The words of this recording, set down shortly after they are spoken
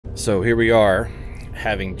So here we are,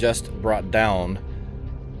 having just brought down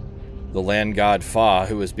the land god Fa,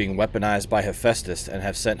 who is being weaponized by Hephaestus, and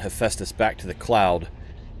have sent Hephaestus back to the cloud.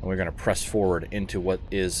 And we're going to press forward into what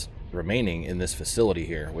is remaining in this facility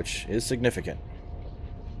here, which is significant.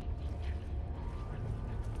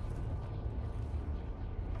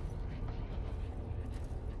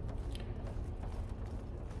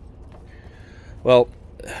 Well,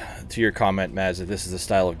 to your comment, Maz, that this is the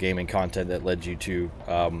style of gaming content that led you to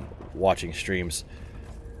watching streams,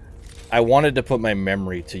 I wanted to put my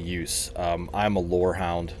memory to use. I'm a lore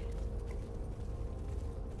hound.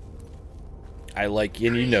 I like,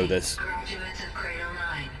 and you know this. Graduates of Cradle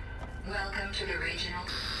 9, welcome to the regional...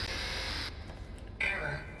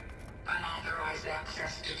 Error. Unauthorized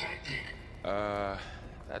access detected.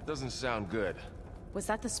 That doesn't sound good. Was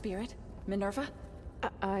that the spirit? Minerva?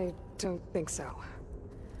 I don't think so.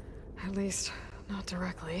 At least, not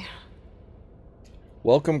directly.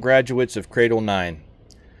 Welcome, graduates of Cradle 9.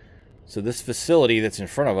 So this facility that's in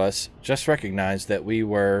front of us just recognized that we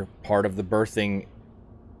were part of the birthing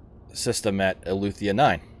system at Eleuthia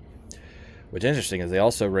 9. What's interesting is they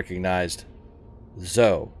also recognized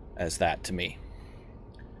Zoe as that to me.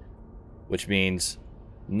 Which means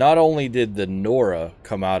not only did the Nora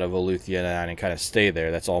come out of Eleuthia 9 and kind of stay there,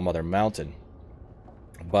 that's All Mother Mountain,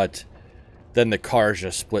 but then the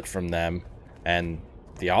Karja split from them, and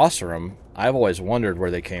the Oseram, I've always wondered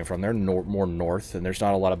where they came from. They're more north, and there's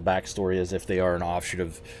not a lot of backstory as if they are an offshoot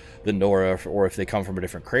of the Nora, or if they come from a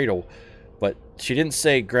different cradle. But she didn't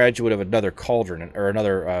say graduate of another cauldron, or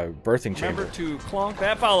another birthing chamber. Remember to clonk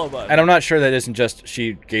that follow button. And I'm not sure that isn't just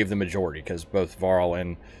she gave the majority, because both Varl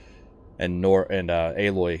and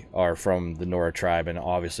Aloy are from the Nora tribe, and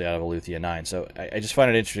obviously out of Eleuthia 9. So I just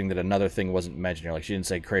find it interesting that another thing wasn't mentioned here. Like, she didn't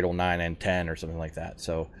say Cradle 9 and 10 or something like that.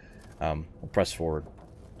 So we'll press forward.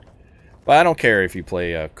 But I don't care if you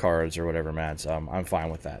play cards or whatever, Mads. I'm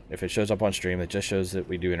fine with that. If it shows up on stream, it just shows that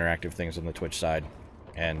we do interactive things on the Twitch side,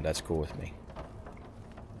 and that's cool with me.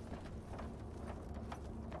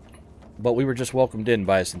 But we were just welcomed in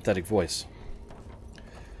by a synthetic voice.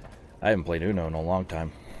 I haven't played Uno in a long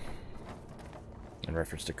time. In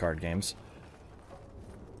reference to card games.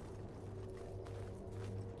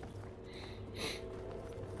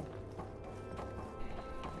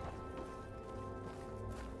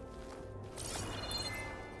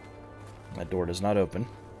 That door does not open.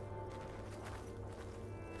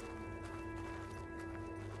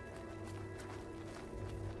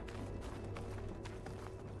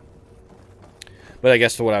 But I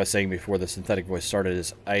guess to what I was saying before the synthetic voice started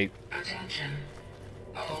is Attention.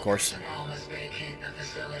 Of course. Personnel must vacate the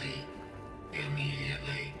facility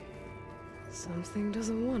immediately. Something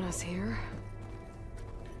doesn't want us here.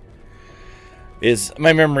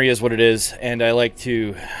 My memory is what it is, and I like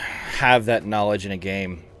to have that knowledge in a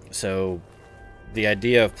game. So the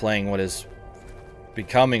idea of playing what is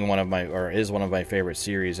becoming one of my favorite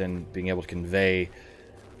series, and being able to convey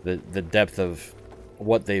the depth of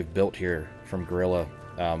what they've built here from Guerrilla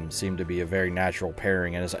seemed to be a very natural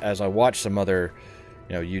pairing. And as I watched some other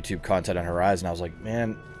YouTube content on Horizon, I was like,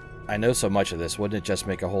 man, I know so much of this. Wouldn't it just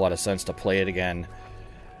make a whole lot of sense to play it again,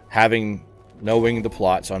 knowing the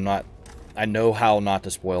plot, so I know how not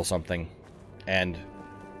to spoil something, and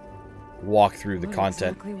walk through the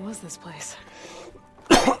content. What exactly was this place?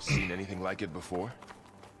 Seen anything like it before?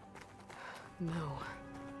 No.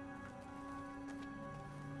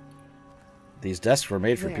 These desks were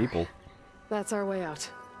made for There. people. That's our way out.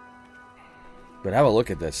 But have a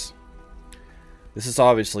look at this. This is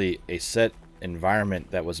obviously a set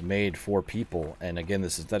environment that was made for people. And again, the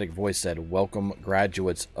synthetic voice said, welcome,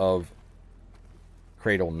 graduates of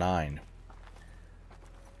Cradle 9.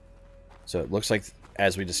 So it looks like,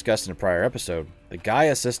 as we discussed in a prior episode, the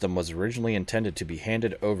Gaia system was originally intended to be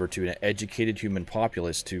handed over to an educated human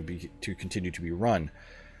populace to continue to be run.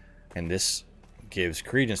 And this gives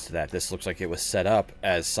credence to that. This looks like it was set up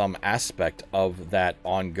as some aspect of that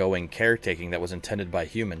ongoing caretaking that was intended by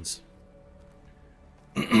humans.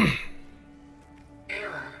 Error.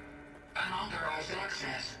 Unauthorized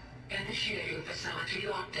access. Initiating facility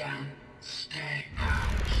lockdown. Stay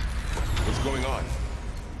out. What's going on?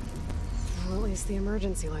 Well, at least the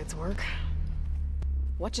emergency lights work.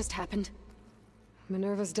 What just happened?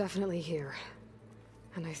 Minerva's definitely here.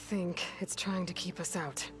 And I think it's trying to keep us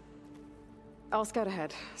out. I'll scout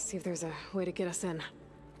ahead, see if there's a way to get us in.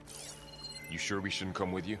 You sure we shouldn't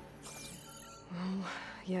come with you? Well,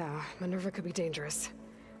 yeah, Minerva could be dangerous.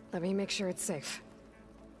 Let me make sure it's safe.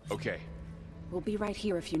 Okay. We'll be right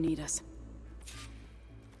here if you need us.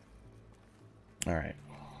 Alright.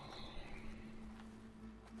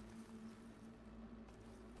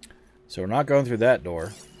 So we're not going through that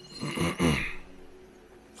door.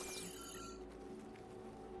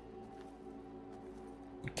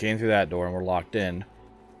 Came through that door and we're locked in.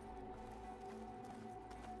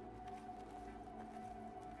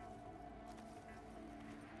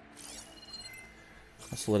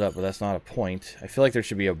 That's lit up, but that's not a point. I feel like there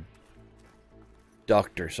should be a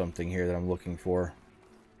duct or something here that I'm looking for.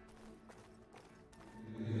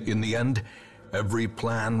 In the end, every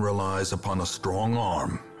plan relies upon a strong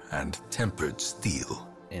arm and tempered steel.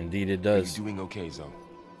 Indeed it Are you does. doing okay, Zoe?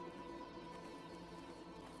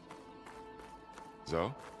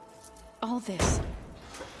 Zoe? All this.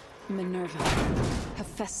 Minerva.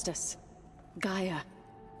 Hephaestus. Gaia.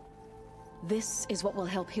 This is what will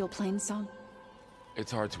help heal Plainsong?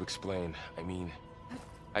 It's hard to explain. I mean,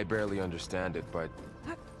 I barely understand it, but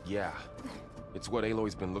yeah. It's what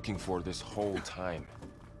Aloy's been looking for this whole time.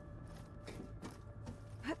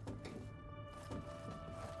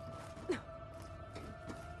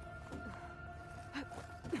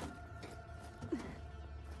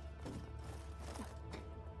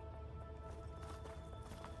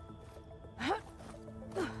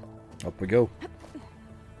 Up we go.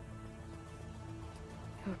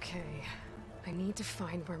 Okay. I need to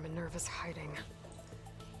find where Minerva's hiding.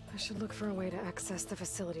 I should look for a way to access the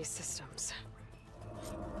facility systems.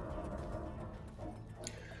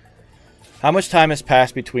 How much time has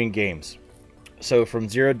passed between games? So from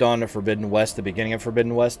Zero Dawn to Forbidden West, the beginning of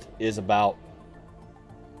Forbidden West is about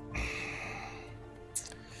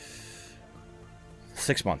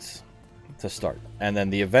 6 months to start. And then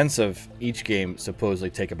the events of each game supposedly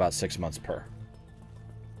take about 6 months per.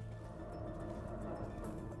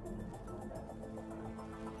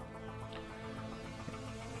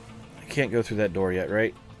 I can't go through that door yet,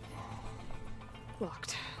 right?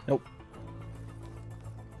 Locked. Nope.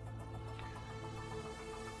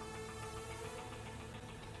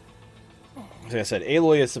 Like I said,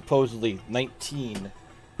 Aloy is supposedly 19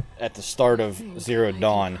 at the start of Zero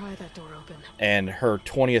Dawn, Pry that door open. and her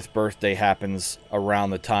 20th birthday happens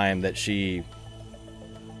around the time that she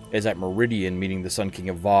is at Meridian meeting the Sun King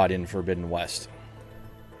of Vod in Forbidden West.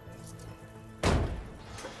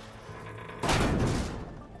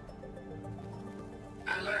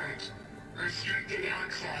 Alert! Restricted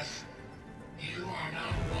access. You are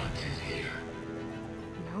not wanted here.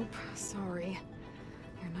 Nope, sorry.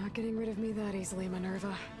 You're not getting rid of me that easily,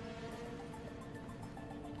 Minerva.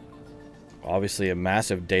 Obviously a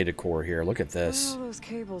massive data core here. Look at What are this. all those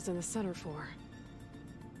cables in the center for?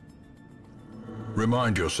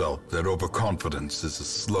 Remind yourself that overconfidence is a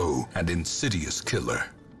slow and insidious killer.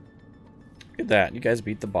 Look at that. You guys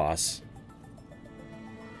beat the boss.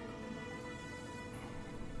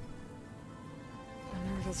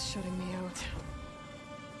 Minerva's shutting me out.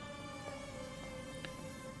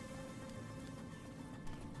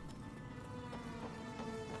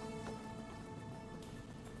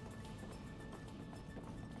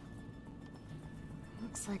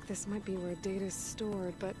 Looks like this might be where data's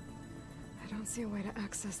stored, but I don't see a way to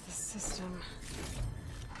access the system.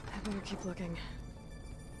 I better keep looking.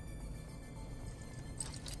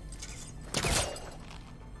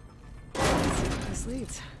 Let's see where this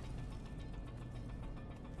leads.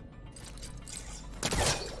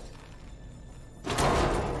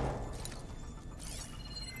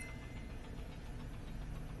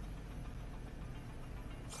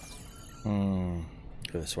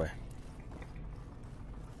 Go this way.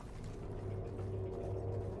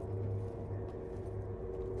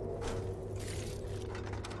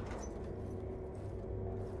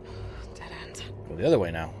 Dead end. Go the other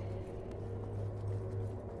way now.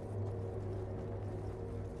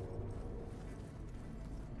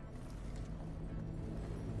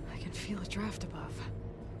 I can feel a draft above.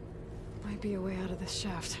 Might be a way out of this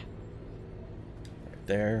shaft. Right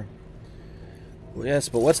there. Well, yes,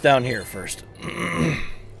 but what's down here first?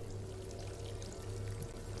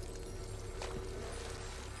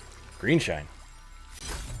 Green shine.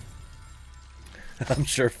 I'm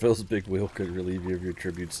sure Phil's big wheel could relieve you of your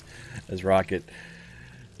tributes as Rocket.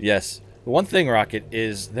 Yes. The one thing, Rocket,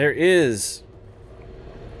 is there is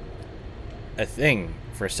a thing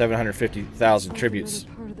for 750,000 tributes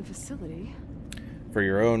Another part of the facility. for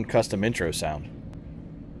your own custom intro sound.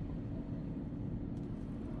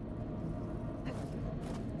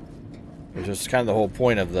 Which is kind of the whole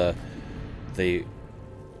point of the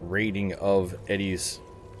raiding of Eddie's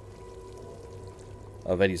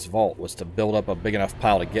vault, was to build up a big enough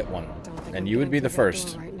pile to get one. Don't think And I'm you would be getting the through that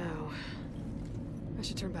first. door right now. I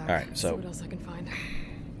should turn back. All right, See so- what else I can find.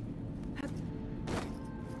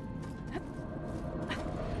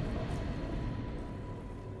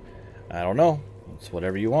 I don't know. It's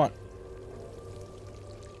whatever you want.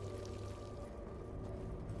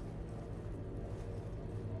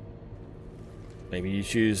 Maybe you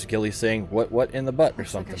choose Gilly saying, what in the butt, or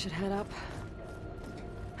Looks something. like I should head up.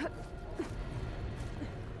 And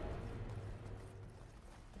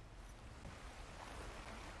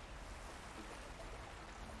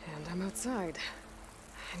I'm outside.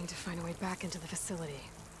 I need to find a way back into the facility.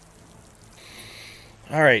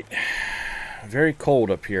 Alright. Very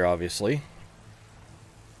cold up here, obviously.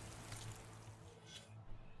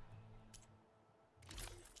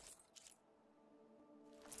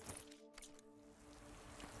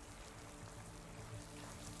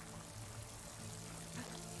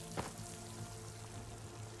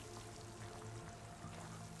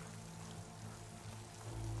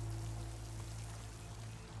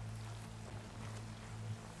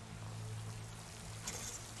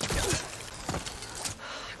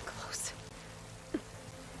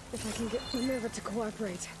 If I can get Minerva to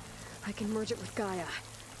cooperate, I can merge it with Gaia.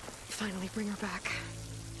 Finally bring her back.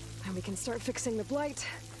 And we can start fixing the blight,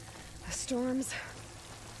 the storms,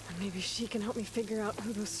 and maybe she can help me figure out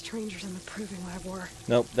who those strangers in the proving lab were.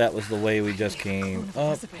 Nope, that was the way we just came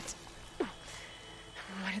up. Why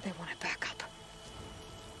did they want it back up?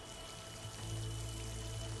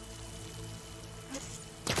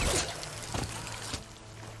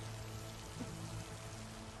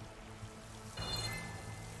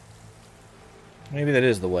 Maybe that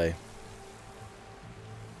is the way.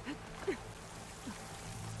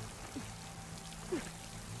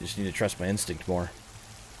 Just need to trust my instinct more.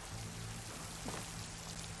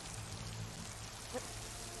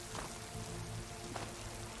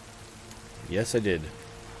 Yes, I did.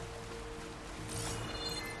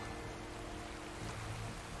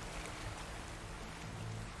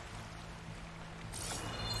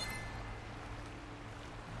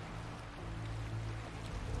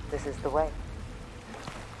 This is the way.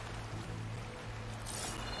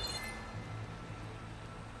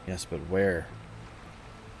 Yes, but where?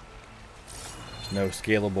 There's no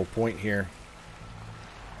scalable point here.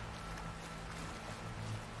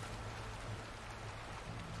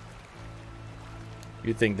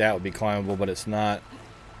 You'd think that would be climbable, but it's not.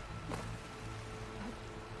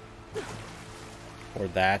 Or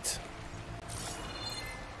that.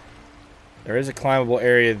 There is a climbable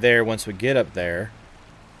area there once we get up there.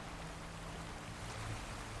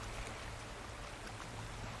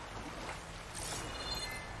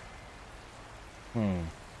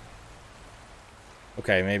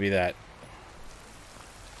 Okay, maybe that.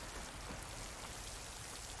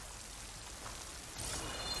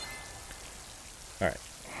 All right.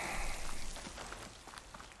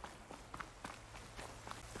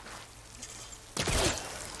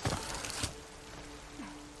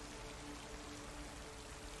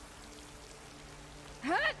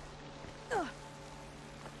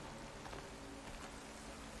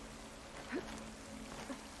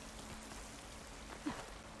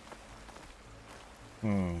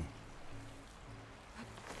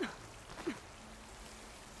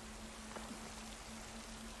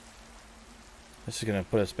 This is going to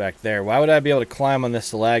put us back there. Why would I be able to climb on this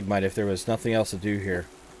stalagmite if there was nothing else to do here?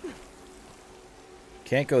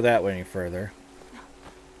 Can't go that way any further.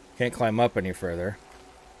 Can't climb up any further.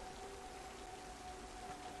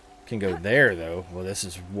 Can go there, though. Well, this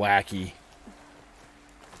is wacky.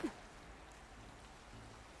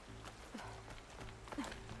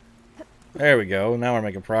 There we go. Now we're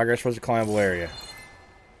making progress. Where's the climbable area?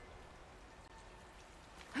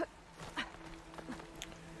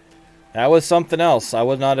 That was something else. I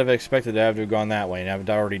would not have expected to have gone that way, and I've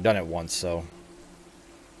already done it once, so.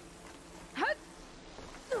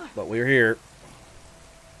 But we're here.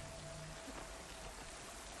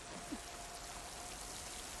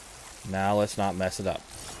 Now let's not mess it up.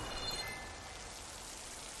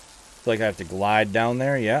 Feel like I have to glide down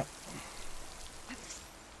there, yeah.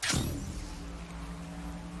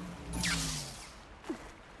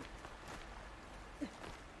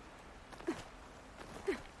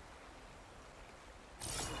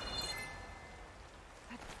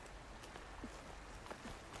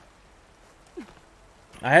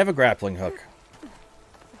 I have a grappling hook.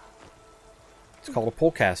 It's called a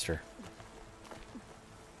polecaster.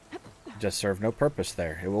 Just served no purpose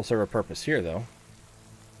there. It will serve a purpose here, though.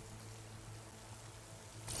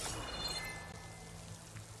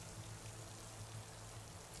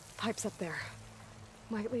 Pipes up there.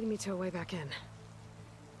 Might lead me to a way back in.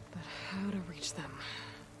 But how to reach them?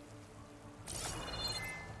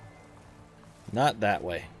 Not that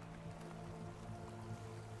way.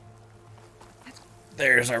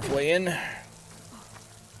 There's our way in.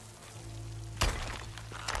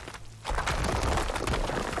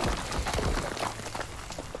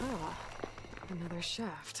 Ah, another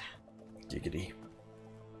shaft. Giggity.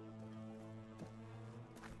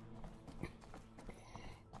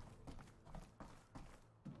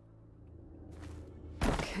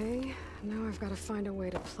 Okay, now I've got to find a way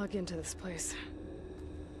to plug into this place.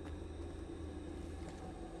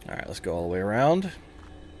 Alright, let's go all the way around.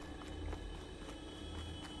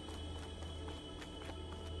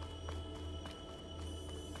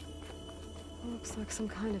 Looks like some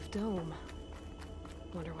kind of dome.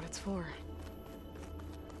 Wonder what it's for.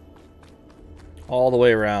 All the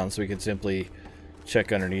way around so we can simply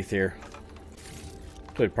check underneath here.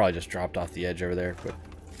 Could have probably just dropped off the edge over there, but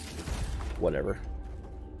whatever.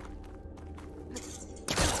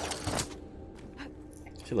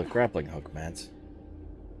 See, look, grappling hook, mats.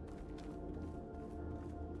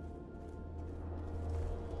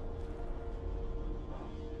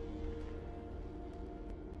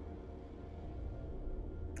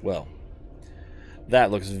 Well, that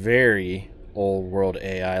looks very old world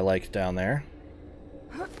AI-like down there.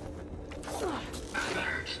 Alert.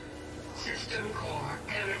 System core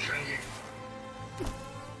penetrated.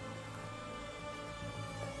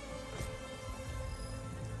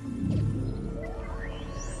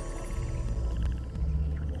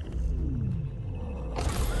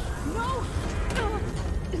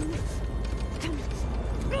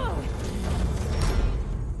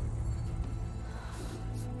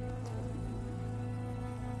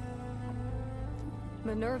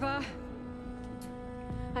 Minerva,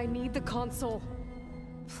 I need the console.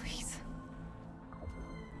 Please.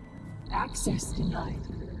 Access denied.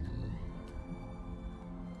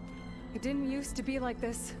 It didn't used to be like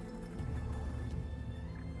this.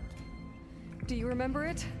 Do you remember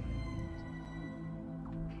it?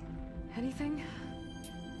 Anything?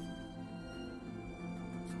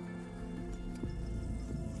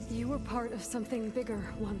 You were part of something bigger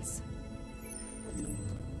once.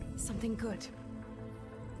 Something good.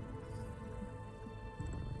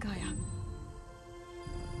 Gaia.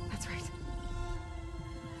 That's right.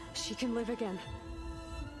 She can live again.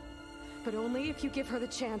 But only if you give her the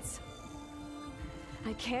chance.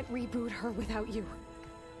 I can't reboot her without you.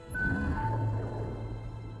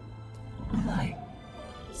 Aloy,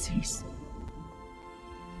 cease.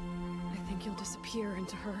 I think you'll disappear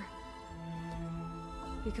into her.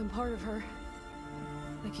 Become part of her.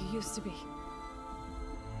 Like you used to be.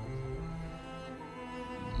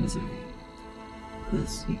 Misery will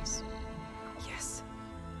cease. Yes.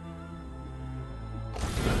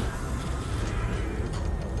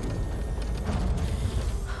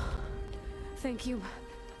 Thank you.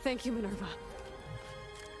 Thank you, Minerva.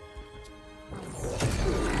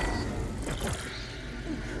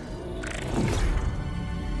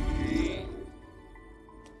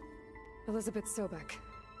 Elizabeth Sobek.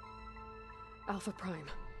 Alpha Prime.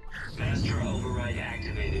 Master override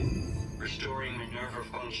activated. Restoring Minerva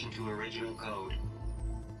function to original code.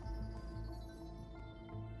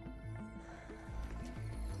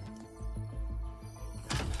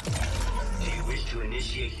 Do you wish to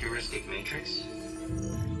initiate heuristic matrix?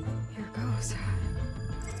 Here goes.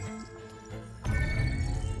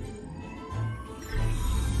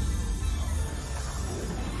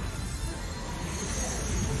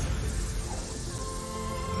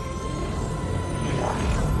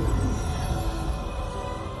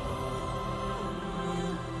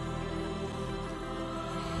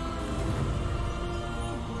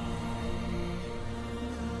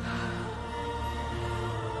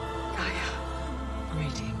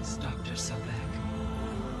 Greetings, Dr. Sobek.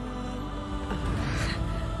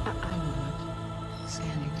 A moment.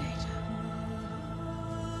 Scanning data.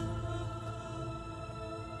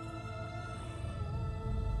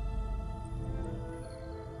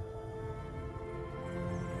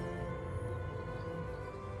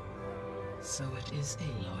 So it is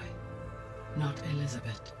Aloy, not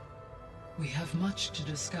Elizabeth. We have much to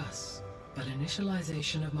discuss, but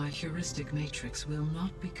initialization of my heuristic matrix will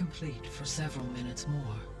not be complete for several minutes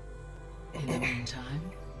more. In the meantime,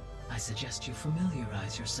 I suggest you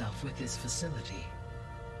familiarize yourself with this facility.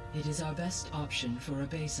 It is our best option for a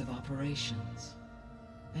base of operations,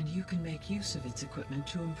 and you can make use of its equipment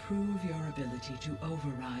to improve your ability to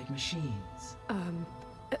override machines.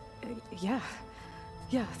 Yeah.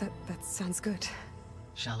 Yeah, that sounds good.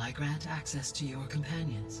 Shall I grant access to your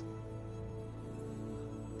companions?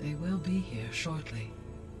 They will be here shortly.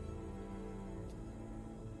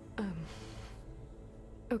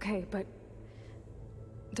 Okay, but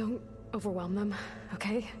don't overwhelm them,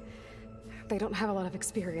 okay? They don't have a lot of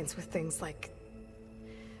experience with things like,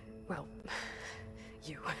 well,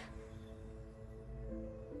 you.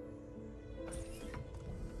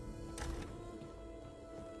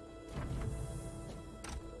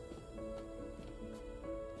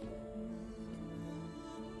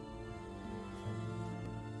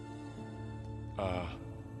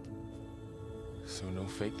 So no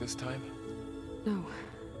fake this time? No,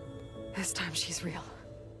 This time she's real.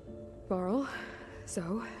 Varl,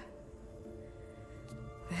 Zoe.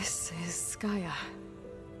 This is Gaia.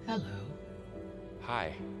 Hello.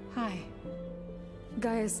 Hi. Hi.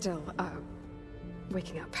 Gaia's still,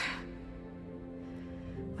 waking up.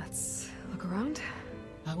 Let's look around.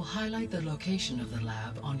 I will highlight the location of the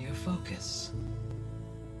lab on your focus.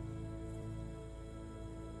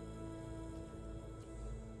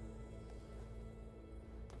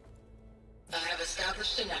 I have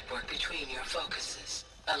established a network between your focuses,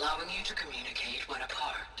 allowing you to communicate when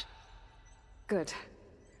apart. Good.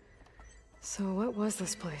 So what was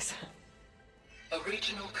this place? A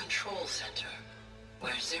regional control center,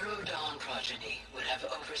 where Zero Dawn progeny would have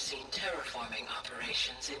overseen terraforming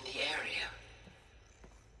operations in the area.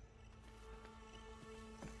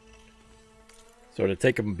 So to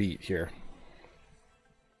take a beat here,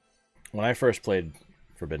 when I first played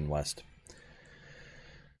Forbidden West,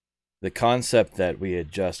 the concept that we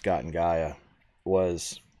had just gotten Gaia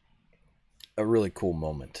was a really cool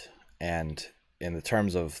moment, and in the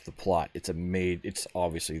terms of the plot, it's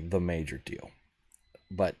obviously the major deal.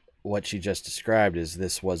 But what she just described is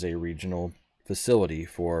this was a regional facility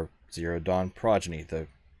for Zero Dawn progeny, the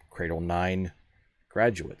Cradle 9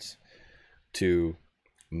 graduates, to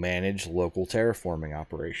manage local terraforming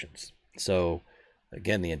operations. So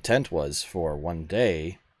again, the intent was for one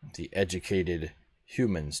day the educated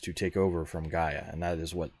humans to take over from Gaia, and that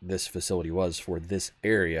is what this facility was for this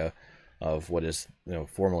area of what is,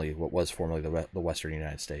 what was formerly the Western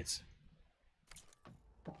United States.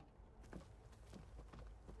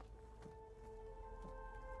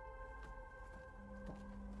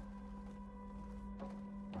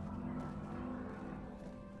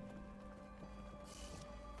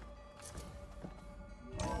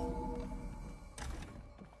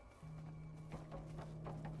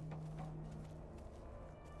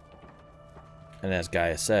 And as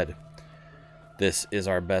Gaia said, this is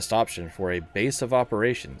our best option for a base of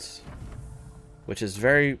operations, which is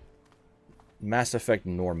very Mass Effect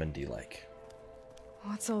Normandy-like.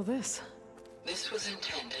 What's all this? This was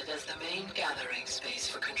intended as the main gathering space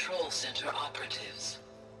for Control Center operatives.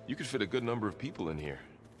 You could fit a good number of people in here.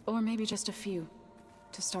 Or maybe just a few.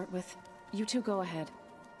 To start with, you two go ahead.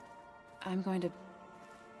 I'm going to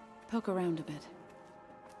poke around a bit.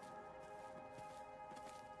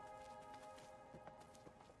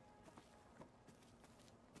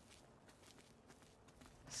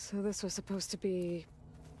 So this was supposed to be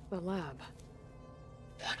a lab.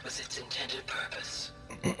 That was its intended purpose.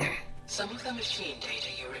 Some of the machine data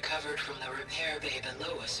you recovered from the repair bay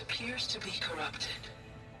below us appears to be corrupted.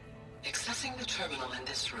 Accessing the terminal in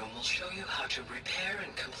this room will show you how to repair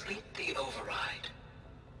and complete the override.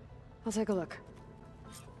 I'll take a look.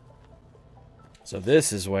 So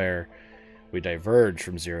this is where we diverge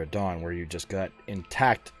from Zero Dawn, where you just got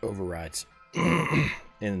intact overrides.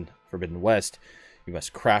 In Forbidden West, you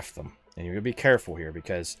must craft them, and you're going to be careful here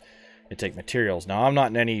because you take materials. Now, I'm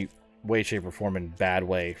not in any way, shape, or form in bad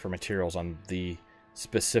way for materials on the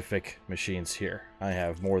specific machines here. I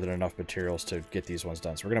have more than enough materials to get these ones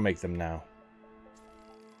done, so we're going to make them now.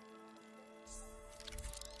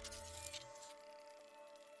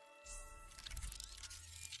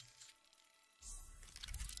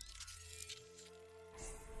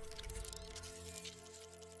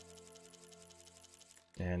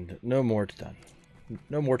 And no more done.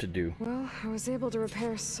 No more to do. Well, I was able to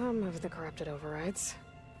repair some of the corrupted overrides.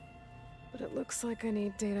 But it looks like I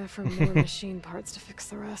need data from more machine parts to fix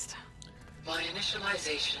the rest. My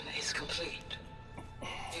initialization is complete.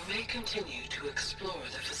 You may continue to explore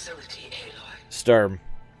the facility, Aloy. Sturm,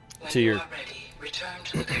 When to you your are ready, return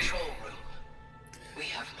to the control room. We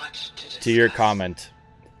have much to discuss. to your comment,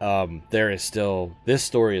 there is still, this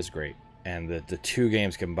story is great, and the two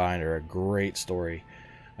games combined are a great story.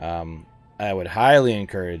 I would highly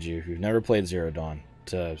encourage you, if you've never played Zero Dawn,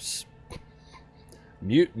 to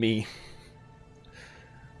mute me,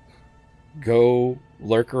 go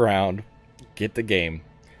lurk around, get the game,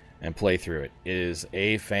 and play through it. It is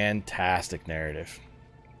a fantastic narrative.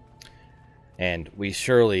 And we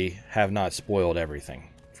surely have not spoiled everything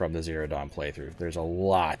from the Zero Dawn playthrough. There's a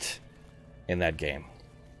lot in that game.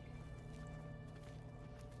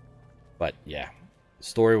 But yeah,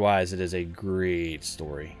 story-wise, it is a great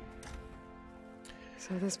story.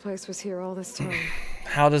 So this place was here all this time.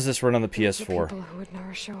 How does this run on the Those are PS4? people who would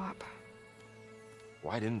never show up.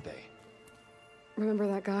 Why didn't they? Remember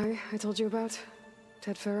that guy I told you about?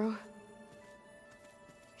 Ted Farrow?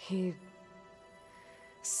 He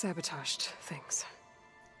sabotaged things.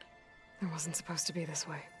 It wasn't supposed to be this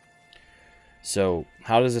way. So,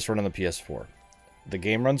 how does this run on the PS4? The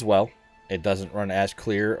game runs well. It doesn't run as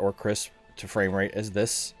clear or crisp to frame rate as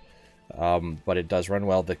this. but it does run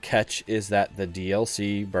well. The catch is that the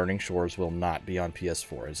DLC Burning Shores will not be on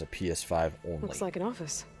PS4. It's a PS5 only. Looks like an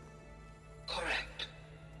office. Correct.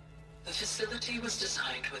 The facility was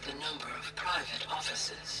designed with a number of private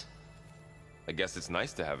offices. I guess it's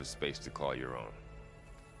nice to have a space to call your own.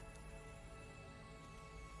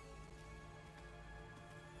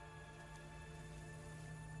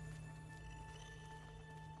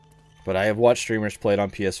 But I have watched streamers play it on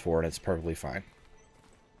PS4, and it's perfectly fine.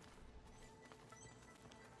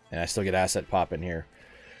 And I still get asset pop in here.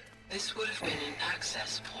 This would have been an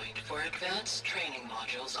access point for advanced training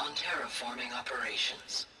modules on terraforming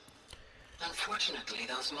operations. Unfortunately,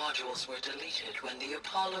 those modules were deleted when the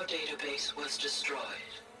Apollo database was destroyed.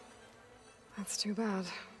 That's too bad.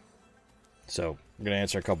 So, I'm going to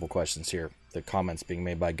answer a couple questions here. The comments being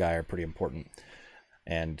made by Gaia are pretty important.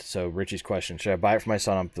 And so, Richie's question, should I buy it for my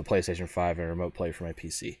son on the PlayStation 5 and remote play for my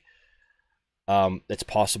PC? It's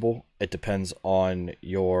possible. It depends on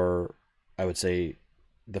your, I would say,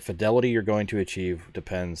 the fidelity you're going to achieve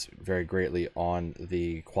depends very greatly on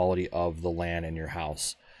the quality of the LAN in your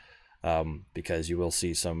house. Because you will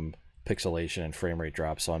see some pixelation and frame rate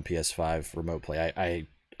drops on PS5 remote play.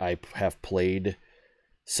 I have played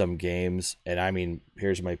some games, and I mean,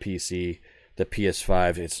 here's my PC, the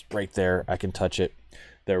PS5, it's right there, I can touch it.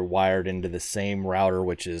 They're wired into the same router,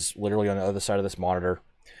 which is literally on the other side of this monitor,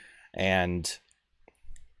 and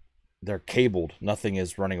they're cabled. Nothing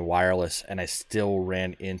is running wireless, and I still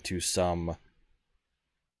ran into some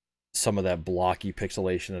of that blocky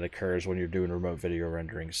pixelation that occurs when you're doing remote video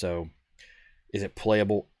rendering. So, is it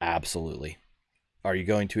playable? Absolutely. Are you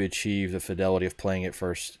going to achieve the fidelity of playing it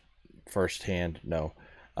firsthand? No.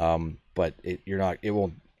 But you're not. It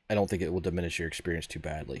won't. I don't think it will diminish your experience too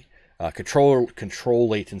badly. Control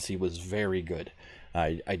latency was very good.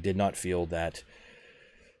 I did not feel that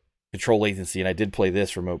control latency, and I did play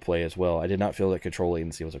this remote play as well. I did not feel that control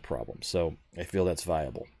latency was a problem. So I feel that's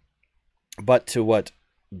viable. But to what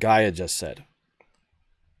Gaia just said,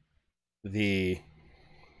 there's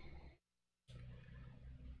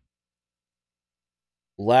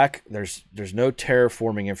no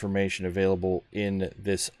terraforming information available in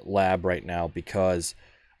this lab right now because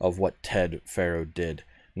of what Ted Faro did.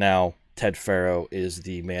 Now, Ted Faro is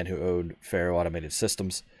the man who owned Faro Automated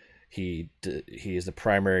Systems. He is the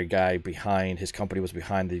primary guy behind, his company was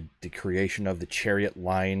behind the creation of the Chariot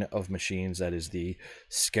line of machines. That is the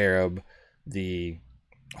Scarab, the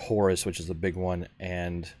Horus, which is the big one,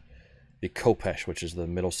 and the Kopesh, which is the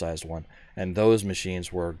middle-sized one. And those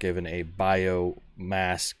machines were given a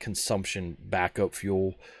biomass consumption backup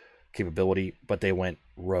fuel capability, but they went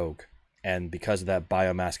rogue. And because of that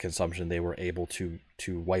biomass consumption, they were able to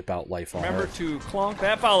wipe out life on Remember Earth. to clonk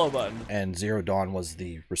that follow button. And Zero Dawn was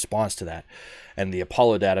the response to that. And the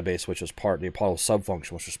Apollo database, which was the Apollo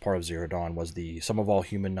subfunction, which was part of Zero Dawn, was the sum of all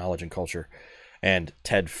human knowledge and culture. And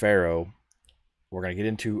Ted Faro, we're going to get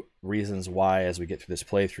into reasons why as we get through this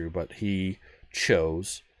playthrough, but he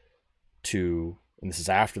chose to, and this is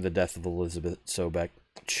after the death of Elizabeth Sobek,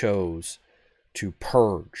 chose to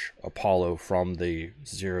purge Apollo from the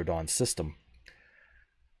Zero Dawn system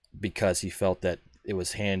because he felt that it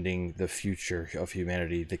was handing the future of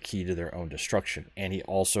humanity the key to their own destruction. And he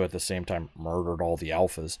also at the same time murdered all the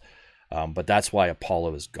alphas. But that's why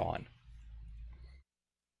Apollo is gone.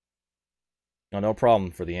 No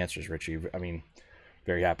problem for the answers, Richie. I mean,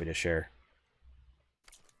 very happy to share.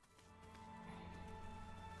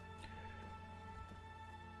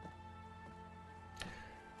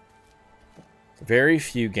 Very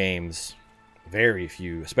few games,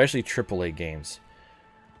 especially AAA games,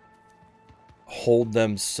 hold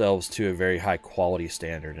themselves to a very high quality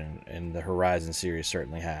standard, and the Horizon series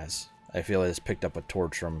certainly has. I feel it's picked up a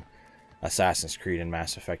torch from Assassin's Creed and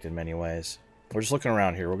Mass Effect in many ways. We're just looking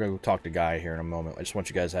around here. We're going to talk to Gaia here in a moment. I just want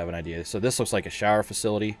you guys to have an idea. So this looks like a shower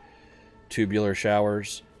facility, tubular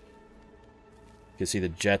showers. You can see the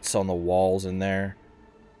jets on the walls in there.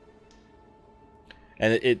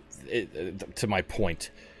 And it to my point,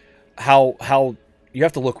 how you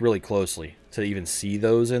have to look really closely to even see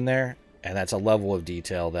those in there, and that's a level of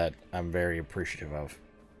detail that I'm very appreciative of.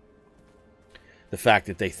 The fact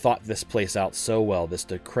that they thought this place out so well, this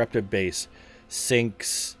decrepit base,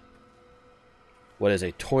 sinks, what is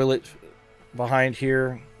a toilet behind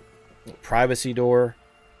here, privacy door,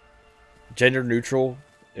 gender neutral,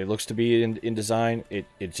 it looks to be in design, it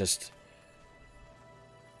just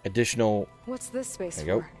additional. What's this space there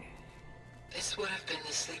you for? go. This would have been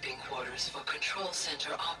the sleeping quarters for Control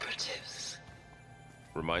Center operatives.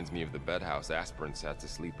 Reminds me of the bedhouse aspirants had to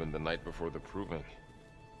sleep in the night before the proving.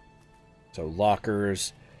 So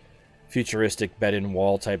lockers, futuristic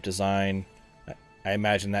bed-in-wall type design. I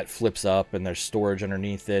imagine that flips up and there's storage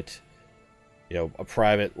underneath it. You know, a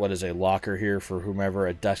private, what is a locker here for whomever,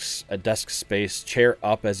 a desk space, chair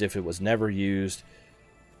up as if it was never used.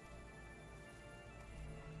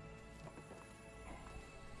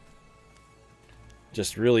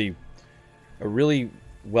 Just really, a really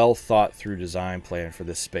well thought through design plan for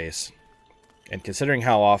this space. And considering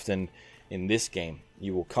how often in this game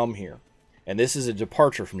you will come here, and this is a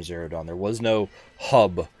departure from Zero Dawn. There was no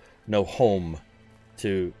hub, no home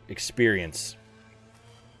to experience.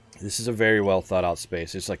 This is a very well thought out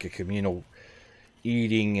space. It's like a communal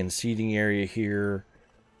eating and seating area here.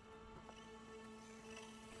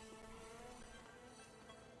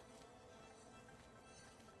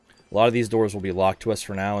 A lot of these doors will be locked to us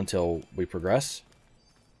for now until we progress.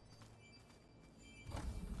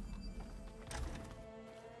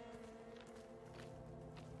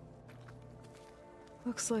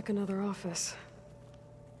 Looks like another office.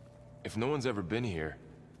 If no one's ever been here,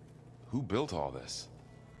 who built all this?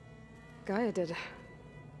 Gaia did,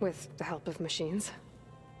 with the help of machines.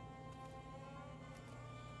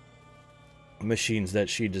 Machines that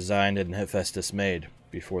she designed and Hephaestus made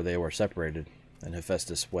before they were separated. And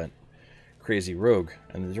Hephaestus went crazy rogue,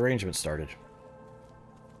 and the derangement started.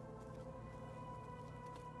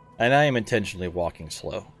 And I am intentionally walking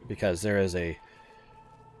slow, because there is a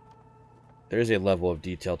level of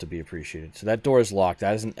detail to be appreciated. So that door is locked.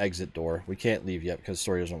 That is an exit door. We can't leave yet because the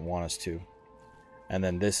story doesn't want us to. And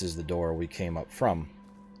then this is the door we came up from.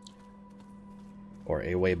 Or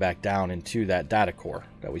a way back down into that data core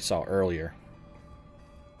that we saw earlier.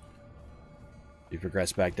 You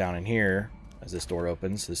progress back down in here as this door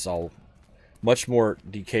opens. This is all much more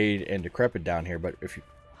decayed and decrepit down here, but if you...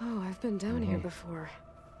 Oh, I've been down here before.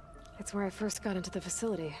 It's where I first got into the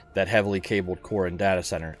facility. That heavily cabled core and data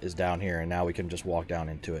center is down here, and now we can just walk down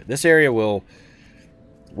into it. This area will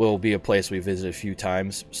be a place we visit a few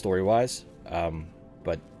times, story-wise,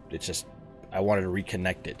 but it's just... I wanted to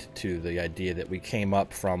reconnect it to the idea that we came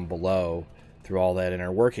up from below through all that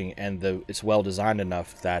inner working, and it's well designed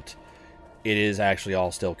enough that it is actually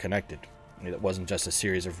all still connected. It wasn't just a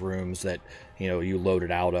series of rooms that, you know, you loaded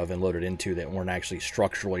out of and loaded into that weren't actually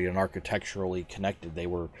structurally and architecturally connected. They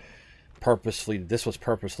were purposefully, this was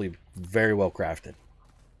purposely very well crafted.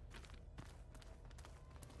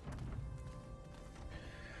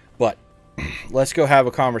 But let's go have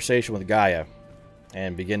a conversation with Gaia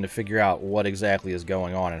and begin to figure out what exactly is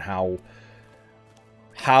going on and how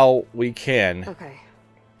we can... Okay.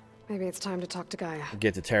 Maybe it's time to talk to Gaia.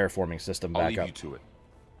 Get the terraforming system back up. I'll leave you to it.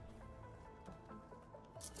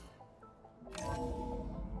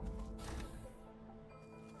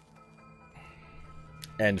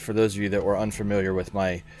 And for those of you that were unfamiliar with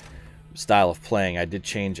my style of playing, I did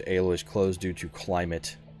change Aloy's clothes due to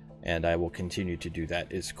climate, and I will continue to do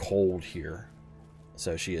that. It's cold here,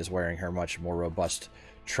 so she is wearing her much more robust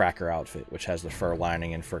tracker outfit, which has the fur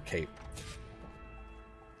lining and fur cape.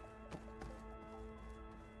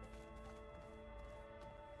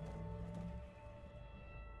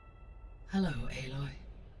 Hello, Aloy.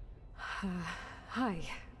 Hi.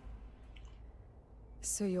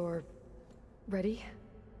 So you're... ready?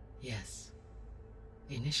 Yes.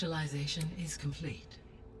 Initialization is complete.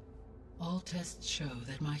 All tests show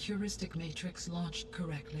that my heuristic matrix launched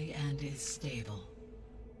correctly and is stable.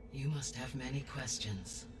 You must have many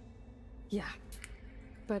questions. Yeah.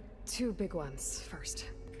 But two big ones first.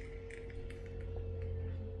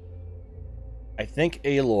 I think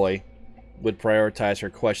Aloy would prioritize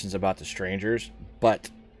her questions about the strangers,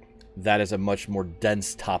 but that is a much more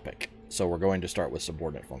dense topic. So we're going to start with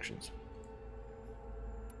subordinate functions.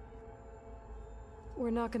 We're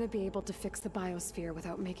not going to be able to fix the biosphere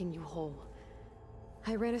without making you whole.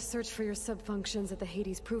 I ran a search for your sub-functions at the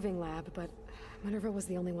Hades Proving Lab, but Minerva was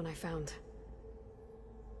the only one I found.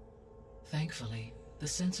 Thankfully, the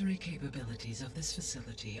sensory capabilities of this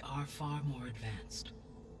facility are far more advanced.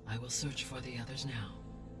 I will search for the others now.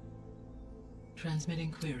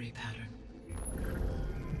 Transmitting query pattern.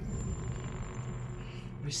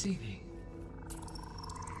 Receiving.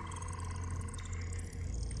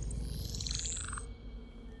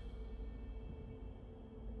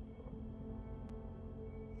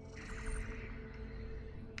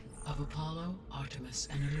 Of Apollo, Artemis,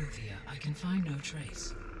 and Eleuthia, I can find no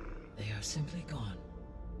trace. They are simply gone.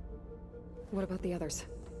 What about the others?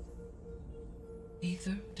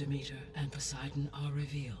 Ether, Demeter, and Poseidon are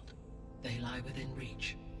revealed. They lie within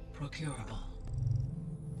reach, procurable.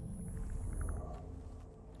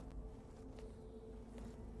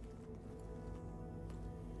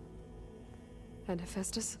 And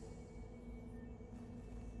Hephaestus?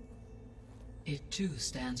 It too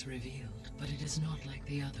stands revealed, but it is not like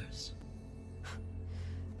the others.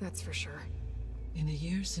 that's for sure. In the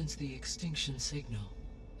years since the extinction signal,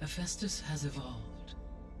 Hephaestus has evolved.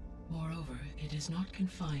 Moreover, it is not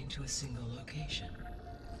confined to a single location.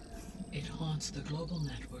 It haunts the global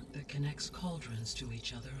network that connects cauldrons to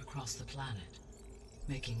each other across the planet,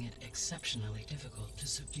 making it exceptionally difficult to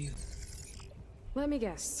subdue. Let me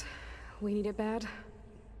guess. We need it bad?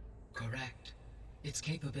 Correct. Its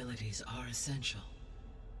capabilities are essential.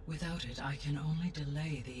 Without it, I can only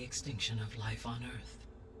delay the extinction of life on Earth.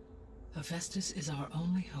 Hephaestus is our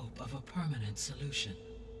only hope of a permanent solution.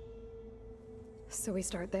 So we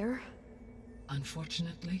start there?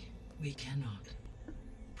 Unfortunately, we cannot.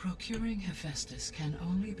 Procuring Hephaestus can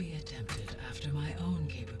only be attempted after my own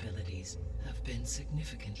capabilities have been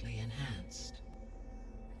significantly enhanced.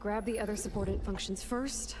 Grab the other subordinate functions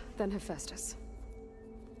first, then Hephaestus.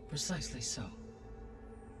 Precisely so.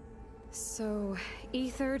 So,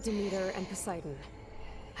 Ether, Demeter, and Poseidon.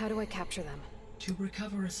 How do I capture them? To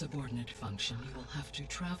recover a subordinate function, you will have to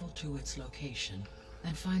travel to its location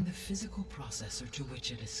and find the physical processor to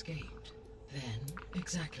which it escaped. Then,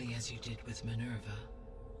 exactly as you did with Minerva,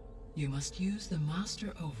 you must use the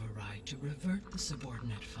master override to revert the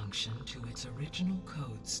subordinate function to its original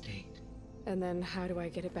code state. And then how do I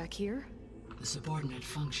get it back here? The subordinate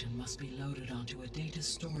function must be loaded onto a data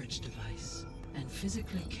storage device and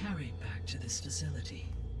physically carried back to this facility.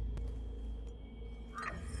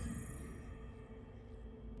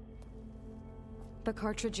 The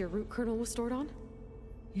cartridge your root kernel was stored on?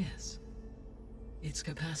 Yes. Its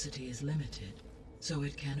capacity is limited, so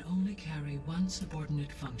it can only carry one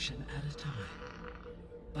subordinate function at a time.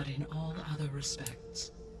 But in all other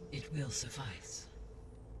respects, it will suffice.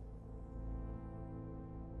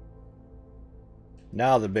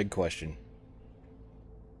 Now the big question.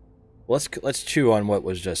 Let's chew on what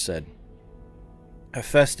was just said.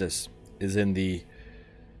 Hephaestus is in the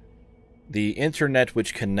internet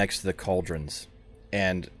which connects the cauldrons,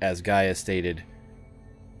 and as Gaia stated,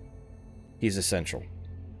 he's essential.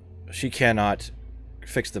 She cannot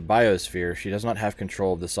fix the biosphere. She does not have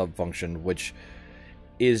control of the subfunction, which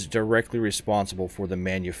is directly responsible for the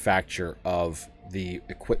manufacture of the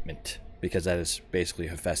equipment, because that is basically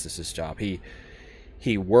Hephaestus's job.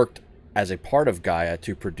 He worked as a part of Gaia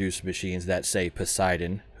to produce machines that, say,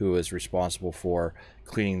 Poseidon, who is responsible for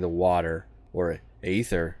cleaning the water, or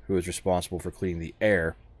Aether, who is responsible for cleaning the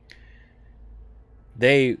air.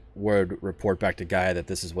 They would report back to Gaia that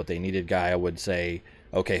this is what they needed. Gaia would say,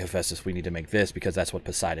 okay, Hephaestus, we need to make this because that's what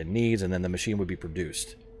Poseidon needs, and then the machine would be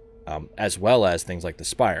produced, as well as things like the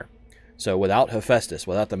Spire. So without Hephaestus,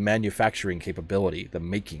 without the manufacturing capability, the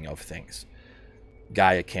making of things,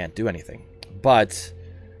 Gaia can't do anything. But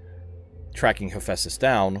tracking Hephaestus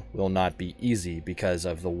down will not be easy because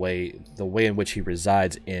of the way in which he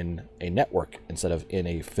resides in a network instead of in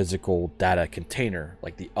a physical data container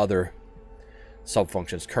like the other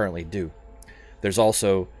subfunctions currently do. There's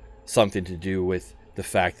also something to do with the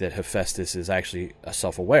fact that Hephaestus is actually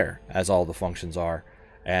self-aware, as all the functions are,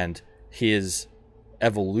 and his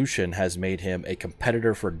evolution has made him a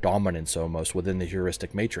competitor for dominance almost within the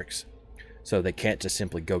heuristic matrix. So they can't just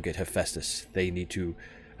simply go get Hephaestus. They need to,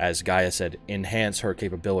 as Gaia said, enhance her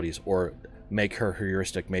capabilities or make her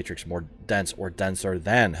heuristic matrix more dense or denser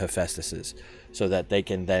than Hephaestus's, so that they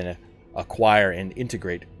can then acquire and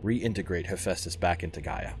reintegrate Hephaestus back into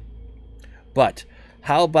Gaia. But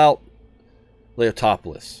how about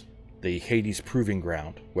Leotopolis, the Hades proving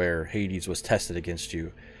ground, where Hades was tested against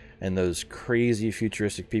you, and those crazy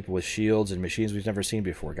futuristic people with shields and machines we've never seen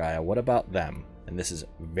before, Gaia? What about them? And this is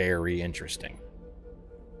very interesting.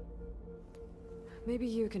 Maybe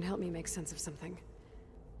you can help me make sense of something.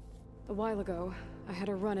 A while ago, I had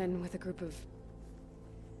a run-in with a group of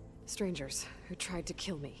strangers who tried to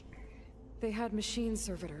kill me. They had machine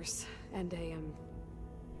servitors and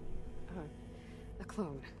a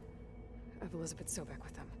clone of Elizabeth Sobek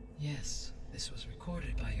with them. Yes, this was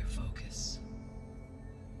recorded by your focus.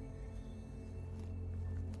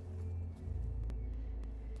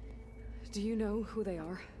 Do you know who they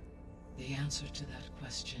are? The answer to that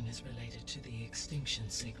question is related to the extinction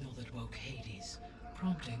signal that woke Hades,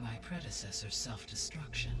 prompting my predecessor's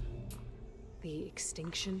self-destruction. The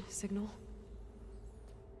extinction signal?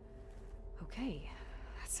 Okay,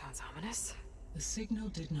 that sounds ominous. The signal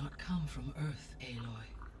did not come from Earth, Aloy.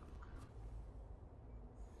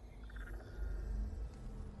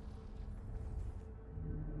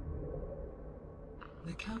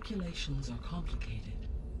 The calculations are complicated,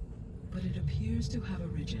 but it appears to have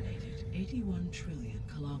originated 81 trillion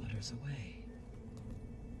kilometers away.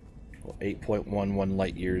 Well, 8.11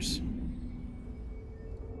 light years.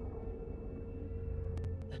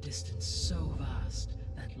 A distance so vast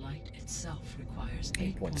that light light itself requires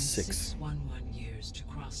 8.6. 8.611 years to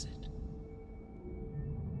cross it.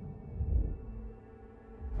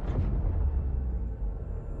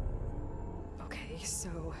 Okay,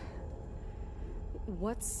 so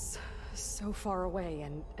what's so far away,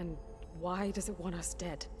 and why does it want us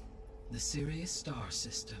dead? The Sirius star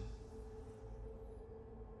system.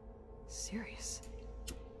 Sirius?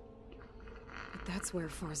 But that's where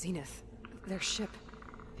Far Zenith, their ship.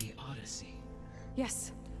 The Odyssey.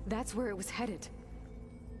 Yes, that's where it was headed.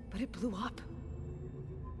 But it blew up.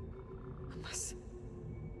 Unless...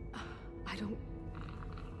 I don't...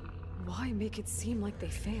 Why make it seem like they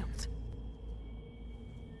failed?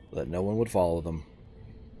 That no one would follow them.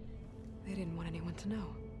 They didn't want anyone to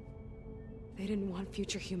know. They didn't want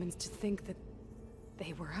future humans to think that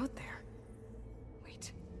they were out there.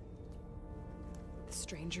 Wait. The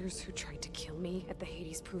strangers who tried to kill me at the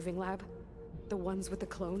Hades Proving Lab? The ones with the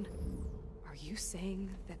clone? Are you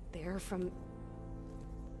saying that they're from...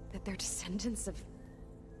 that they're descendants of...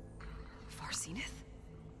 Far Zenith?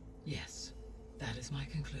 Yes, that is my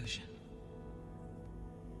conclusion.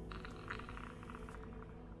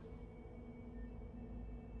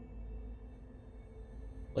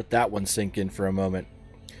 Let that one sink in for a moment.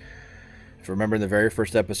 If you remember in the very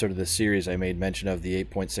first episode of this series, I made mention of the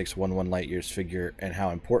 8.611 light years figure and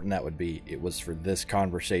how important that would be. It was for this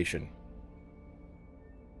conversation.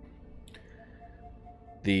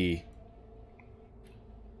 The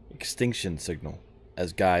extinction signal,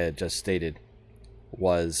 as Gaia just stated,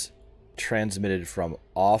 was transmitted from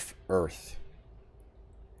off Earth.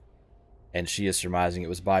 And she is surmising it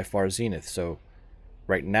was by Far Zenith. So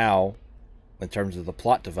right now, in terms of the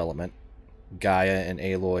plot development, Gaia and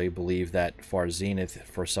Aloy believe that Far Zenith,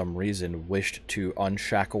 for some reason, wished to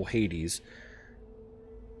unshackle Hades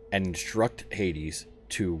and instruct Hades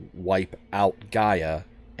to wipe out Gaia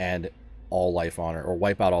and all life on Earth, or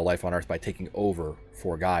wipe out all life on Earth by taking over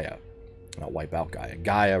for Gaia. Not wipe out Gaia.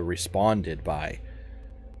 Gaia responded by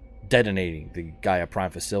detonating the Gaia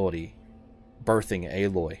Prime facility, birthing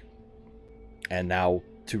Aloy. And now,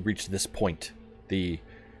 to reach this point, the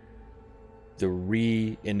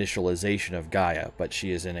reinitialization of Gaia, but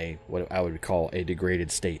she is in a, what I would call, a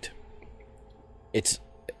degraded state. It's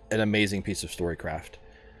an amazing piece of storycraft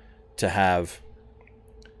to have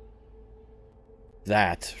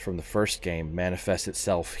that from the first game manifest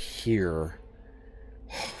itself here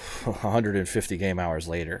 150 game hours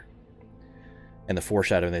later. And the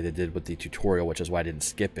foreshadowing that they did with the tutorial, which is why I didn't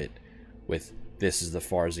skip it, with this is the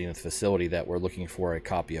Far Zenith facility that we're looking for a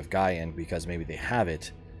copy of Gaia in, because maybe they have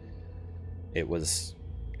it. It's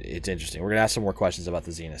interesting. We're going to ask some more questions about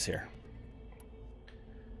the Zenith here.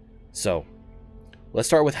 So, let's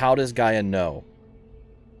start with, how does Gaia know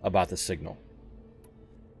about the signal?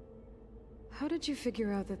 How did you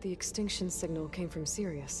figure out that the extinction signal came from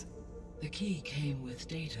Sirius? The key came with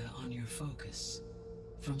data on your focus,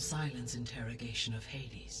 from Silent's interrogation of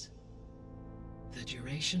Hades. The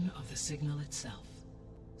duration of the signal itself,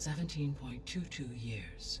 17.22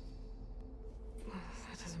 years.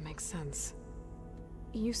 That doesn't make sense.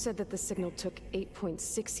 You said that the signal took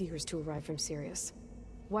 8.6 years to arrive from Sirius.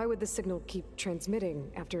 Why would the signal keep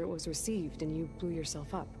transmitting after it was received and you blew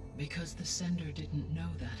yourself up? Because the sender didn't know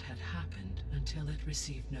that had happened until it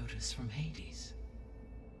received notice from Hades.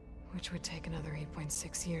 Which would take another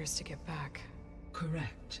 8.6 years to get back.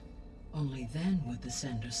 Correct. Only then would the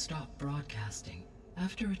sender stop broadcasting,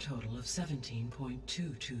 after a total of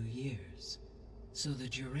 17.22 years. So the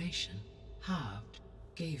duration, halved,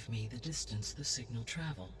 gave me the distance the signal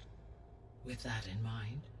traveled. With that in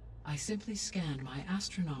mind, I simply scanned my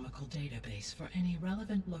astronomical database for any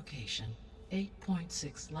relevant location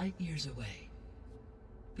 8.6 light years away.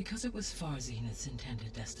 Because it was Far Zenith's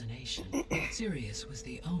intended destination, Sirius was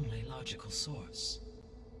the only logical source.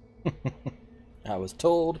 I was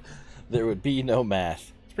told there would be no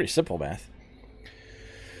math. It's pretty simple math.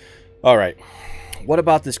 Alright. What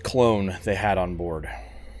about this clone they had on board?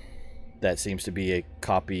 That seems to be a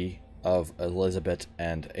copy of Elizabeth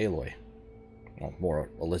and Aloy. Well, more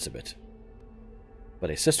Elizabeth.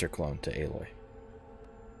 But a sister clone to Aloy.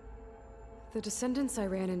 The descendants I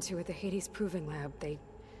ran into at the Hades Proving Lab, they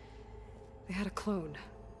had a clone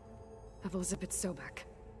of Elizabeth Sobek.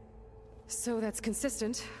 So that's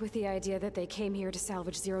consistent with the idea that they came here to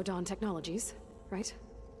salvage Zero Dawn technologies, right?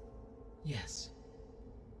 Yes.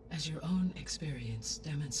 As your own experience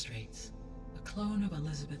demonstrates, a clone of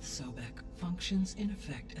Elizabeth Sobek functions in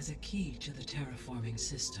effect as a key to the terraforming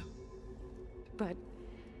system. But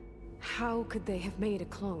how could they have made a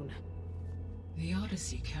clone? The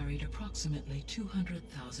Odyssey carried approximately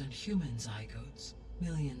 200,000 human zygotes,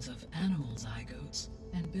 millions of animal zygotes,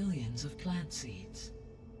 and billions of plant seeds.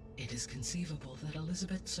 It is conceivable that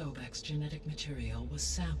Elizabeth Sobek's genetic material was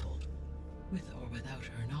sampled, with or without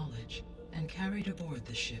her knowledge, and carried aboard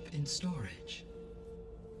the ship in storage.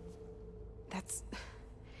 That's...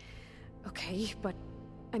 okay, but...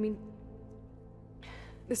 I mean...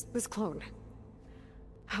 This clone...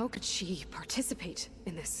 How could she participate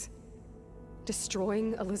in this?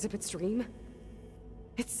 Destroying Elizabeth's dream?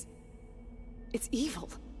 It's evil.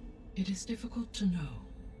 It is difficult to know.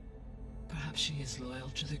 Perhaps she is loyal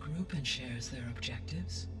to the group and shares their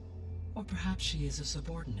objectives. Or perhaps she is a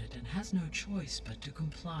subordinate and has no choice but to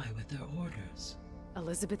comply with their orders.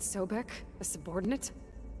 Elizabeth Sobek? A subordinate?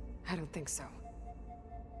 I don't think so.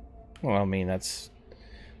 Well, I mean, it's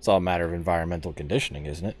all a matter of environmental conditioning,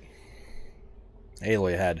 isn't it?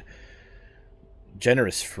 Aloy had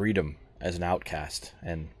generous freedom as an outcast,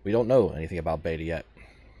 and we don't know anything about Beta yet.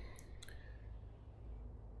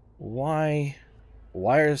 Why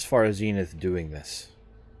is Zenith doing this?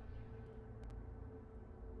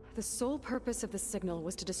 The sole purpose of the signal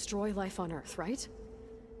was to destroy life on Earth, right?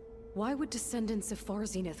 Why would descendants of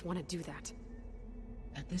Zenith want to do that?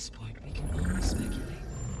 At this point, we can only speculate.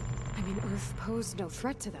 I mean, Earth posed no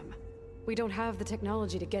threat to them. We don't have the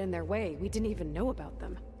technology to get in their way. We didn't even know about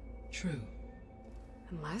them. True.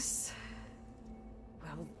 Unless...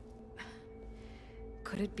 well...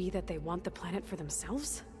 could it be that they want the planet for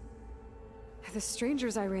themselves? The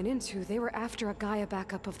strangers I ran into, they were after a Gaia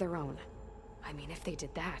backup of their own. I mean, if they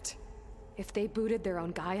did that... if they booted their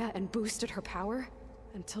own Gaia and boosted her power...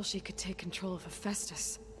 until she could take control of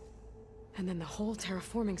Hephaestus. And then the whole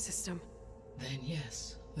terraforming system... Then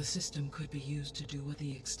yes, the system could be used to do what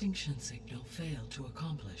the extinction signal failed to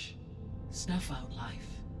accomplish. Snuff out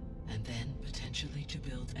life, and then potentially to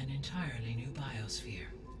build an entirely new biosphere.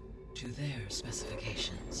 To their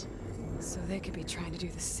specifications. So they could be trying to do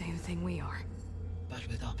the same thing we are. But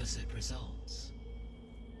with opposite results.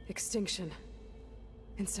 Extinction.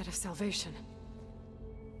 Instead of salvation.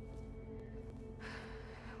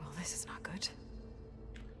 Well, this is not good.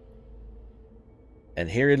 And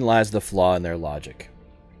herein lies the flaw in their logic.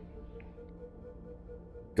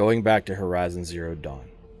 Going back to Horizon Zero Dawn.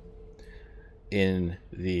 In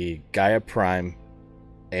the Gaia Prime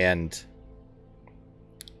and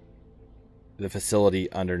the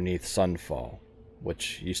facility underneath Sunfall,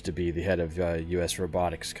 which used to be the head of U.S.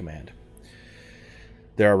 Robotics Command,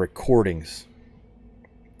 there are recordings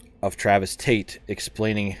of Travis Tate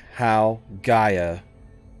explaining how Gaia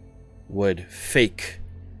would fake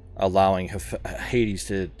allowing Hades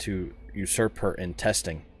to usurp her in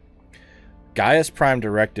testing. Gaia's prime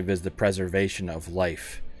directive is the preservation of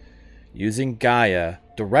life. Using Gaia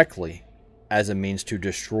directly as a means to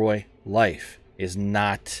destroy life is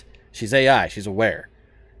not... She's AI, she's aware.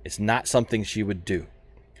 It's not something she would do.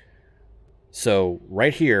 So,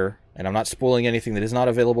 right here, and I'm not spoiling anything that is not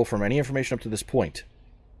available from any information up to this point,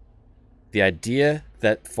 the idea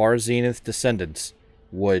that Zenith descendants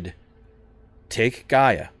would take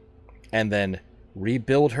Gaia and then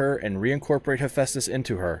rebuild her and reincorporate Hephaestus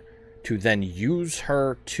into her to then use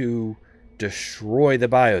her to destroy the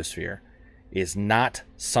biosphere is not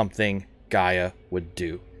something Gaia would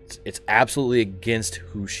do. It's absolutely against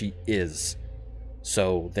who she is.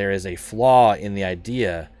 So there is a flaw in the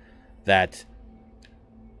idea that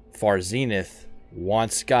Zenith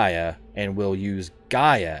wants Gaia and will use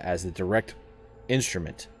Gaia as the direct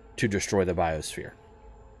instrument to destroy the biosphere.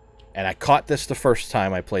 And I caught this the first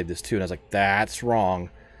time I played this too, and I was like, that's wrong.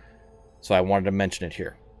 So I wanted to mention it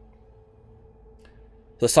here.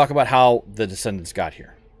 Let's talk about how the descendants got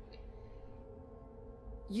here.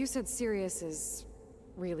 You said Sirius is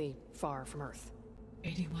really far from Earth.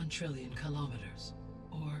 81 trillion kilometers,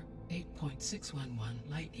 or 8.611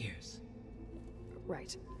 light years.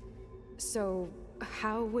 Right. So,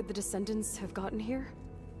 how would the descendants have gotten here?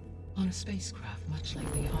 On a spacecraft much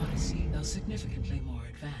like the Odyssey, though significantly more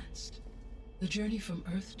advanced. The journey from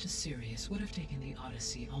Earth to Sirius would have taken the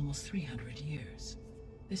Odyssey almost 300 years.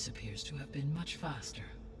 This appears to have been much faster.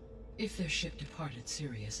 If their ship departed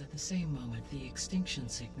Sirius at the same moment the extinction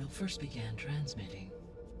signal first began transmitting,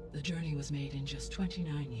 the journey was made in just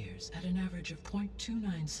 29 years at an average of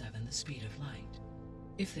 0.297 the speed of light.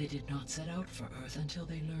 If they did not set out for Earth until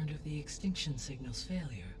they learned of the extinction signal's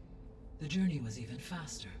failure, the journey was even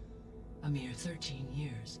faster, a mere 13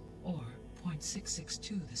 years, or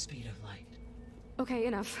 0.662 the speed of light. Okay,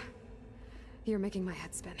 enough. You're making my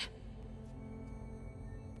head spin.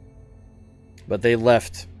 But they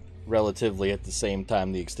left relatively at the same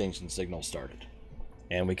time the extinction signal started.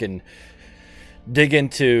 And we can dig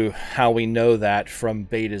into how we know that from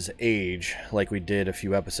Beta's age, like we did a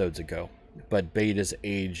few episodes ago. But Beta's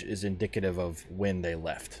age is indicative of when they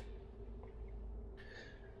left.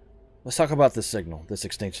 Let's talk about this signal, this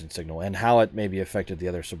extinction signal, and how it maybe affected the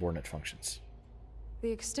other subordinate functions. The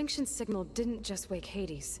extinction signal didn't just wake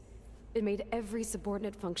Hades. It made every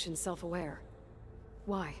subordinate function self-aware.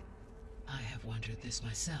 Why? I have wondered this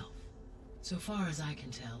myself. So far as I can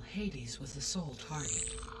tell, Hades was the sole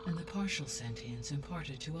target, and the partial sentience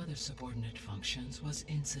imparted to other subordinate functions was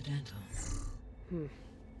incidental.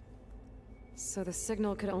 So the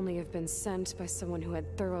signal could only have been sent by someone who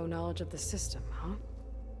had thorough knowledge of the system, huh?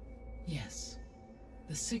 Yes.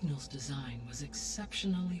 The signal's design was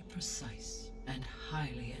exceptionally precise and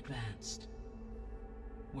highly advanced.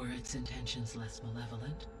 Were its intentions less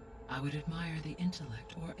malevolent, I would admire the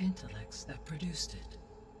intellect or intellects that produced it.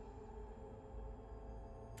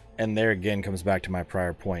 And there again comes back to my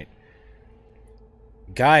prior point.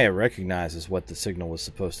 Gaia recognizes what the signal was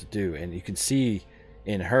supposed to do, and you can see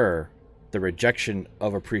in her the rejection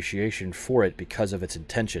of appreciation for it because of its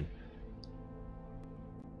intention.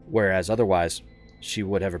 Whereas otherwise, she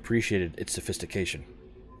would have appreciated its sophistication.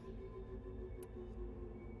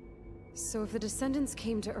 So if the descendants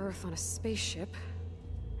came to Earth on a spaceship,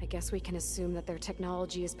 I guess we can assume that their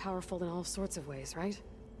technology is powerful in all sorts of ways, right?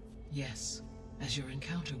 Yes. As your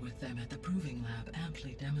encounter with them at the Proving Lab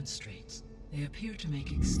amply demonstrates, they appear to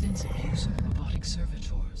make extensive use of robotic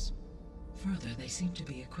servitors. Further, they seem to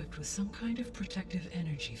be equipped with some kind of protective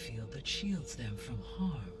energy field that shields them from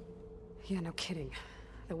harm. Yeah, no kidding.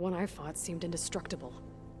 The one I fought seemed indestructible.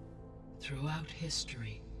 Throughout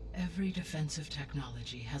history, every defensive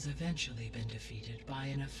technology has eventually been defeated by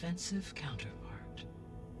an offensive counterpart.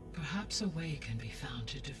 Perhaps a way can be found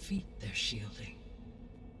to defeat their shielding.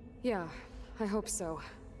 Yeah, I hope so.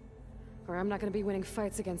 Or I'm not gonna be winning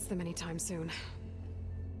fights against them anytime soon.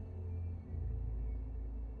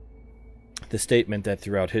 The statement that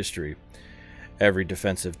throughout history, every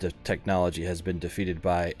defensive technology has been defeated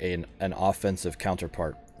by an offensive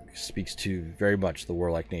counterpart speaks to very much the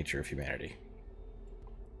warlike nature of humanity.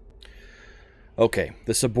 Okay,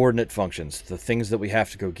 the subordinate functions, the things that we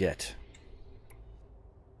have to go get.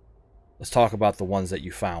 Let's talk about the ones that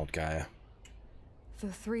you found, Gaia.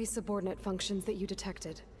 The 3 subordinate functions that you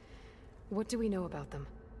detected. What do we know about them?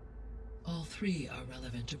 All 3 are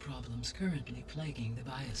relevant to problems currently plaguing the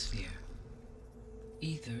biosphere.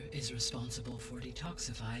 Ether is responsible for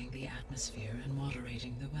detoxifying the atmosphere and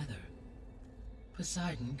moderating the weather.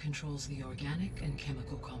 Poseidon controls the organic and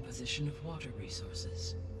chemical composition of water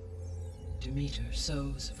resources. Demeter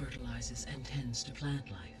sows, fertilizes, and tends to plant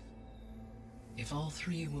life. If all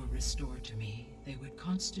 3 were restored to me, they would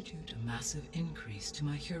constitute a massive increase to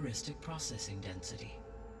my heuristic processing density.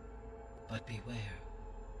 But beware.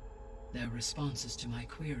 Their responses to my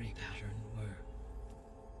query pattern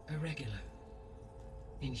were irregular.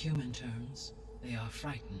 In human terms, they are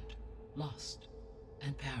frightened, lost,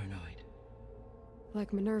 and paranoid.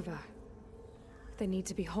 Like Minerva. They need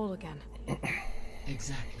to be whole again.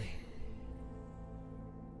 Exactly.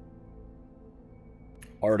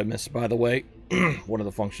 Artemis, by the way, one of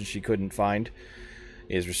the functions she couldn't find,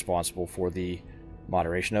 is responsible for the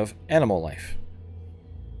moderation of animal life.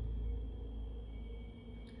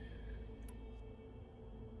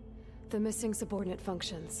 The missing subordinate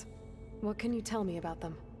functions. What can you tell me about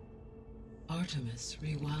them? Artemis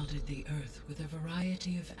rewilded the Earth with a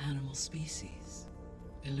variety of animal species.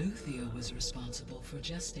 Eleuthia was responsible for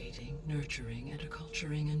gestating, nurturing, and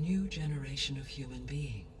acculturating a new generation of human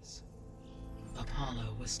beings.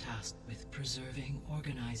 Apollo was tasked with preserving,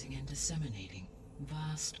 organizing, and disseminating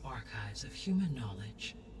vast archives of human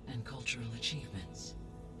knowledge and cultural achievements.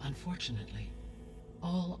 Unfortunately,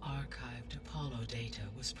 all archived Apollo data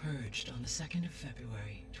was purged on the 2nd of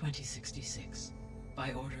February, 2066,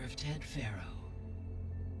 by order of Ted Faro.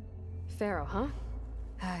 Pharaoh, huh?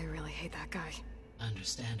 I really hate that guy.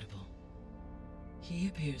 Understandable. He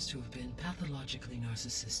appears to have been pathologically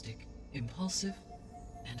narcissistic, impulsive,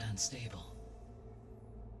 and unstable.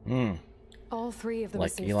 All 3 of the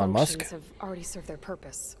Like missing Elon functions Musk? have already served their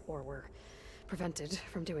purpose, or were prevented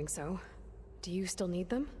from doing so. Do you still need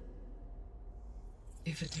them?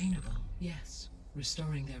 If attainable, yes.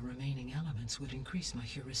 Restoring their remaining elements would increase my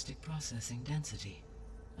heuristic processing density.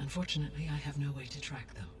 Unfortunately, I have no way to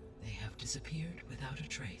track them. They have disappeared without a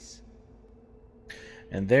trace.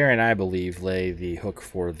 And therein, I believe, lay the hook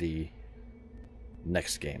for the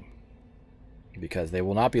next game. Because they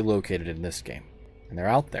will not be located in this game. And they're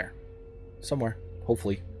out there. Somewhere.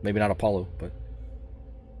 Hopefully. Maybe not Apollo, but...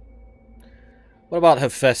 What about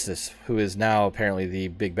Hephaestus, who is now apparently the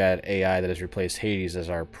big bad AI that has replaced Hades as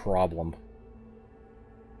our problem?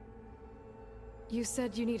 You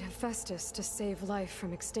said you need Hephaestus to save life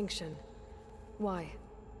from extinction. Why?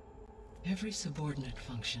 Every subordinate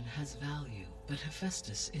function has value, but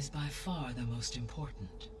Hephaestus is by far the most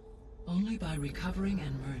important. Only by recovering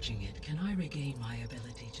and merging it can I regain my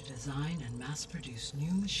ability to design and mass-produce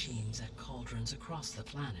new machines at cauldrons across the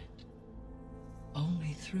planet.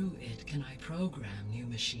 Only through it can I program new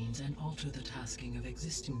machines and alter the tasking of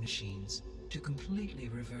existing machines to completely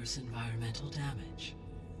reverse environmental damage.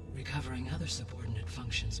 Recovering other subordinate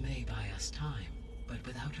functions may buy us time, but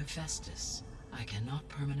without Hephaestus, I cannot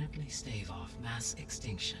permanently stave off mass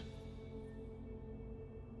extinction.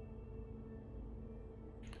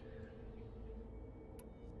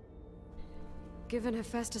 Given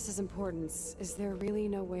Hephaestus's importance, is there really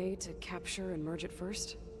no way to capture and merge it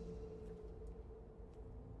first?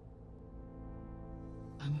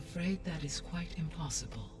 I'm afraid that is quite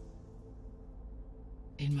impossible.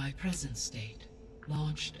 In my present state,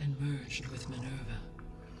 launched and merged with Minerva,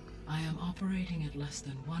 I am operating at less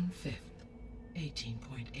than 1/5,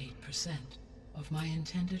 18.8%, of my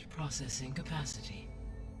intended processing capacity.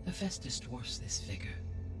 Hephaestus dwarfs this figure.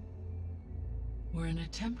 Were an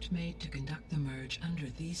attempt made to conduct the merge under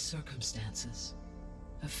these circumstances,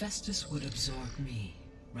 Hephaestus would absorb me,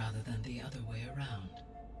 rather than the other way around.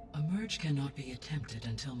 A merge cannot be attempted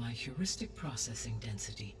until my heuristic processing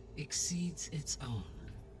density exceeds its own.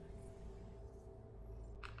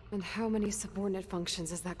 And how many subordinate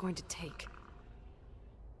functions is that going to take?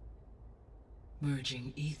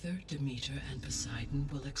 Merging Ether, Demeter, and Poseidon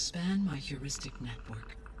will expand my heuristic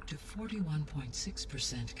network to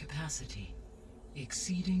 41.6% capacity,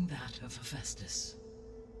 exceeding that of Hephaestus.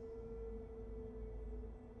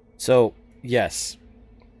 So, yes,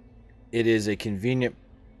 it is a convenient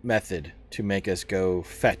method to make us go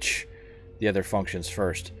fetch the other functions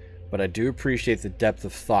first, but I do appreciate the depth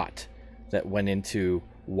of thought that went into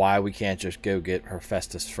why we can't just go get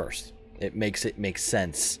Hephaestus first. It makes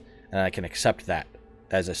sense, and I can accept that.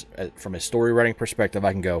 From a story writing perspective,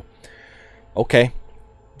 I can go, okay,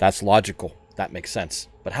 that's logical, that makes sense.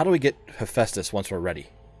 But how do we get Hephaestus once we're ready?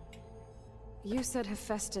 You said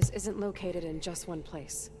Hephaestus isn't located in just one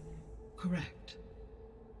place. Correct.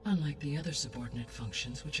 Unlike the other subordinate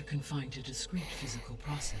functions, which are confined to discrete physical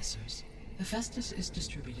processors, Hephaestus is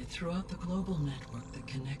distributed throughout the global network that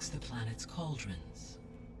connects the planet's cauldrons.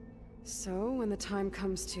 So, when the time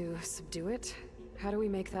comes to subdue it, how do we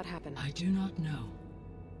make that happen? I do not know.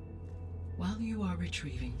 While you are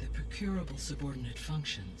retrieving the procurable subordinate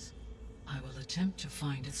functions, I will attempt to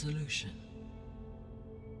find a solution.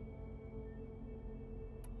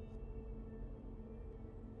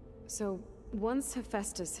 So, once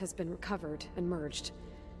Hephaestus has been recovered and merged,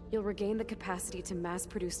 you'll regain the capacity to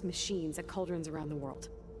mass-produce machines at cauldrons around the world.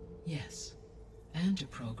 Yes, and to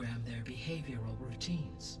program their behavioral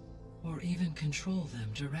routines, or even control them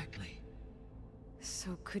directly.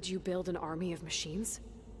 So could you build an army of machines?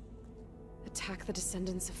 Attack the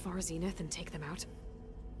descendants of Far Zenith and take them out?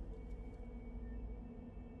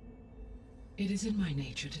 It is in my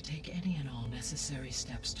nature to take any and all necessary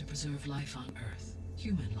steps to preserve life on Earth,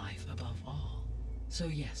 human life above all. So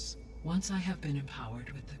yes, once I have been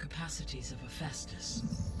empowered with the capacities of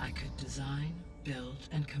Hephaestus, I could design, build,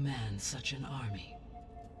 and command such an army.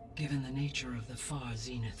 Given the nature of the Far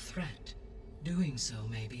Zenith threat, doing so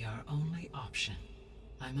may be our only option.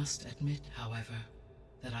 I must admit, however,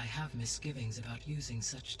 that I have misgivings about using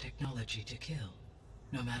such technology to kill,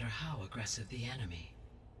 no matter how aggressive the enemy.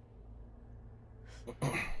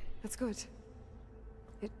 That's good.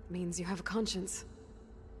 It means you have a conscience.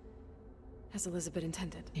 As Elizabeth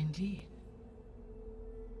intended. Indeed.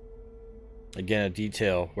 Again, a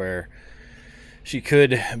detail where she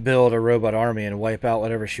could build a robot army and wipe out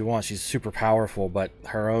whatever she wants. She's super powerful, but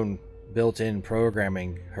her own built-in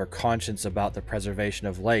programming, her conscience about the preservation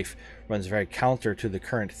of life, runs very counter to the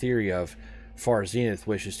current theory of Far Zenith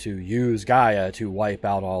wishes to use Gaia to wipe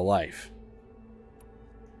out all life.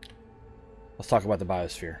 Let's talk about the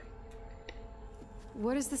biosphere.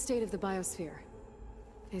 What is the state of the biosphere?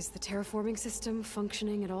 Is the terraforming system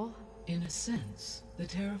functioning at all? In a sense, the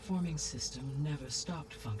terraforming system never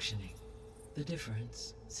stopped functioning. The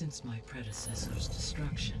difference, since my predecessor's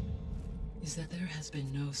destruction, is that there has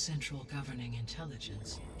been no central governing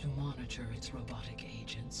intelligence to monitor its robotic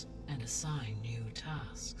agents and assign new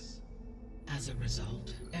tasks. As a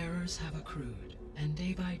result, errors have accrued, and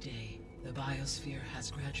day by day, the biosphere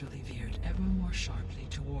has gradually veered ever more sharply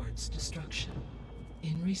towards destruction.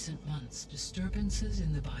 In recent months, disturbances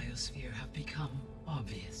in the biosphere have become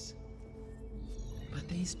obvious. But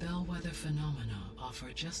these bellwether phenomena offer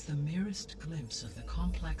just the merest glimpse of the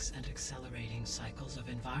complex and accelerating cycles of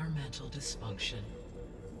environmental dysfunction,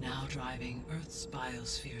 now driving Earth's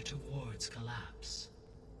biosphere towards collapse.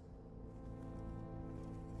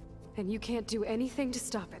 and you can't do anything to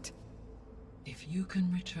stop it. If you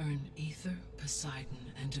can return Ether,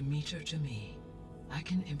 Poseidon, and Demeter to me, I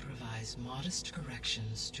can improvise modest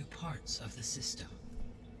corrections to parts of the system.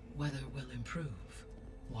 Weather will improve,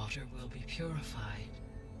 water will be purified,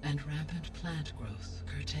 and rampant plant growth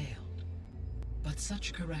curtailed. But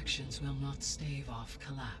such corrections will not stave off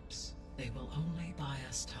collapse. They will only buy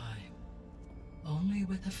us time. Only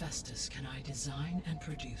with Hephaestus can I design and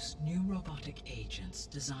produce new robotic agents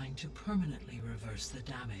designed to permanently reverse the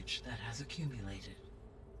damage that has accumulated.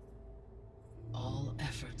 All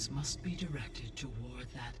efforts must be directed toward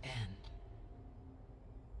that end.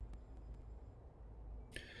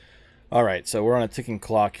 Alright, so we're on a ticking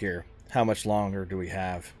clock here. How much longer do we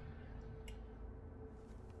have?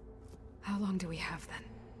 How long do we have then?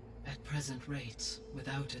 At present rates,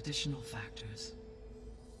 without additional factors,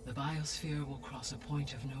 the biosphere will cross a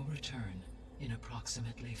point of no return in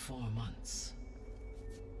approximately 4 months.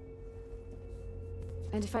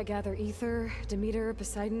 And if I gather Ether, Demeter,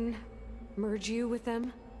 Poseidon, merge you with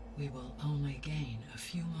them? We will only gain a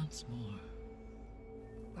few months more.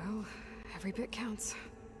 Well, every bit counts.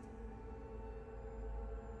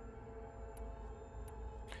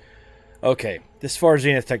 Okay, this far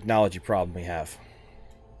Zenith technology problem we have.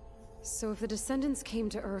 So if the Descendants came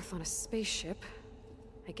to Earth on a spaceship,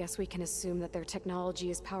 I guess we can assume that their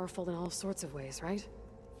technology is powerful in all sorts of ways, right?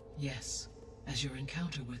 Yes, as your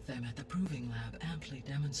encounter with them at the Proving Lab amply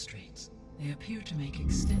demonstrates, they appear to make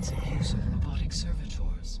extensive use of robotic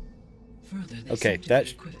servitors. Further, they Okay, seem to that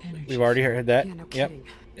be equipped energy. we've already heard that. Yeah, no Yep, kidding.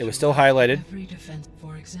 it was still highlighted. Every defense,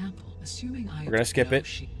 for example, assuming I We're gonna skip it.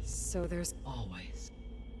 So there's... Always.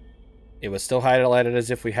 It was still highlighted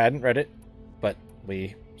as if we hadn't read it, but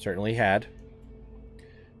we certainly had.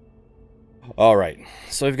 Alright,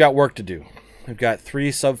 so we've got work to do. We've got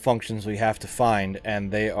 3 sub-functions we have to find,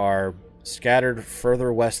 and they are scattered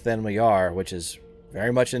further west than we are, which is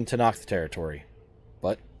very much into Nocta territory.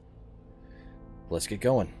 But let's get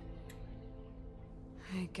going.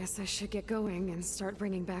 I guess I should get going and start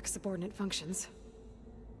bringing back subordinate functions.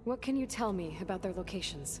 What can you tell me about their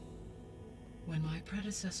locations? When my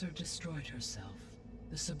predecessor destroyed herself,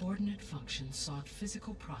 the subordinate functions sought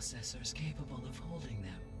physical processors capable of holding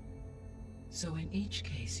them. So in each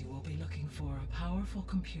case you will be looking for a powerful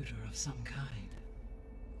computer of some kind.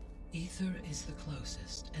 Ether is the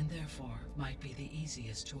closest, and therefore might be the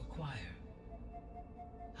easiest to acquire.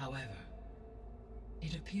 However,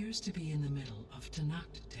 it appears to be in the middle of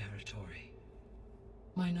Tenakt territory.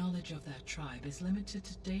 My knowledge of that tribe is limited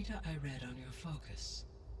to data I read on your focus,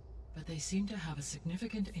 but they seem to have a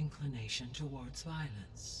significant inclination towards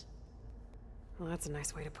violence. Well, that's a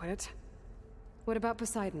nice way to put it. What about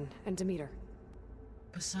Poseidon and Demeter?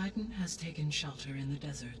 Poseidon has taken shelter in the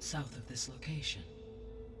desert south of this location.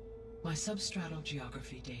 My substratal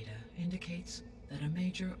geography data indicates that a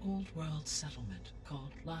major old-world settlement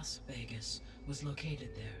called Las Vegas was located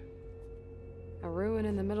there. A ruin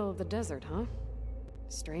in the middle of the desert, huh?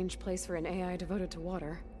 Strange place for an AI devoted to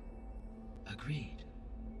water. Agreed.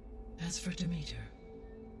 As for Demeter,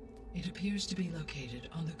 it appears to be located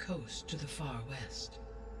on the coast to the far west.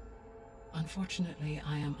 Unfortunately,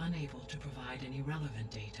 I am unable to provide any relevant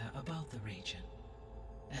data about the region.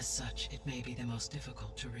 As such, it may be the most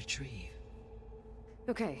difficult to retrieve.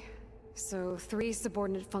 Okay, so 3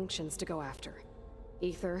 subordinate functions to go after.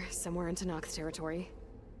 Ether, somewhere in Tenakt territory.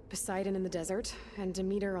 Poseidon in the desert, and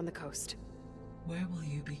Demeter on the coast. Where will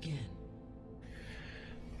you begin?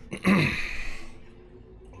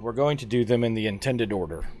 We're going to do them in the intended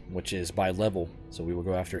order, which is by level, so we will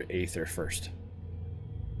go after Aether first.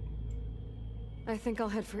 I think I'll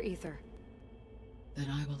head for Ether. Then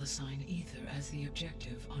I will assign Ether as the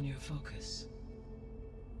objective on your focus.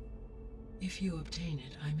 If you obtain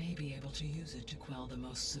it, I may be able to use it to quell the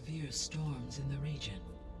most severe storms in the region.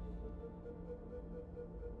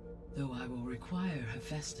 Though I will require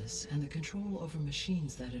Hephaestus and the control over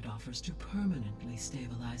machines that it offers to permanently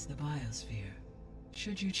stabilize the biosphere.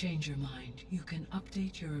 Should you change your mind, you can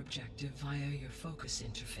update your objective via your focus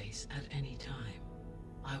interface at any time.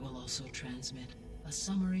 I will also transmit a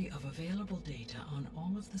summary of available data on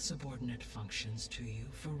all of the subordinate functions to you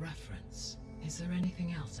for reference. Is there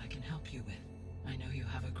anything else I can help you with? I know you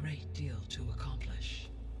have a great deal to accomplish.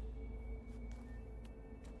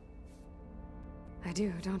 I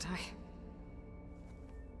do, don't I?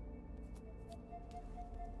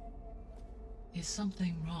 Is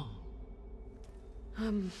something wrong?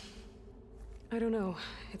 I don't know.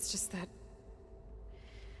 It's just that...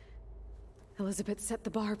 Elizabeth set the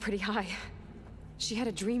bar pretty high. She had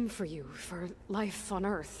a dream for you, for life on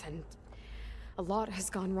Earth, and a lot has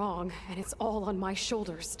gone wrong, and it's all on my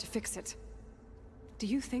shoulders to fix it. Do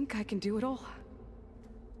you think I can do it all?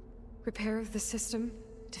 Repair the system,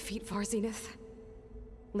 defeat Varzenith,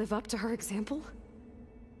 live up to her example?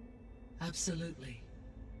 Absolutely.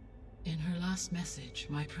 In her last message,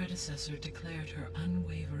 my predecessor declared her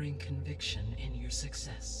unwavering conviction in your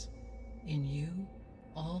success. In you,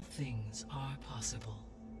 all things are possible.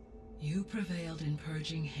 You prevailed in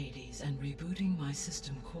purging Hades and rebooting my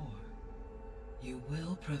system core. You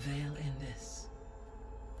will prevail in this.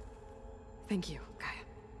 Thank you, Gaia.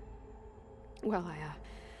 Well,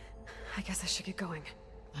 I guess I should get going.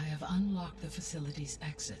 I have unlocked the facility's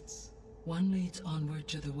exits. One leads onward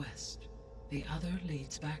to the west. The other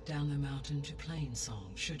leads back down the mountain to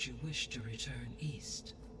Plainsong, should you wish to return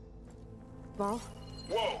east. Varl?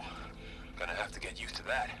 Whoa! Gonna have to get used to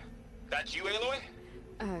that. That's you,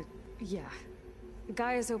 Aloy? Yeah.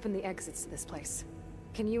 Gaia's opened the exits to this place.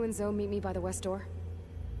 Can you and Zoe meet me by the west door?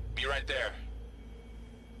 Be right there.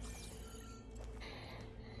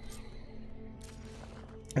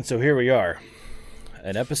 And so here we are.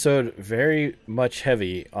 An episode very much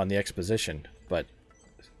heavy on the exposition, but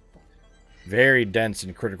very dense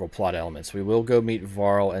and critical plot elements. We will go meet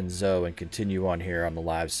Varl and Zoe and continue on here on the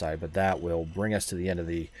live side, but that will bring us to the end of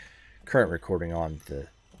the current recording on the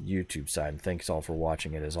YouTube side. And thanks all for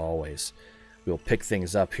watching it as always. We'll pick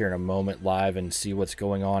things up here in a moment live and see what's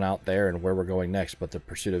going on out there and where we're going next, but the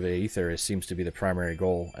pursuit of Aether seems to be the primary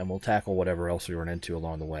goal, and we'll tackle whatever else we run into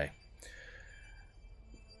along the way.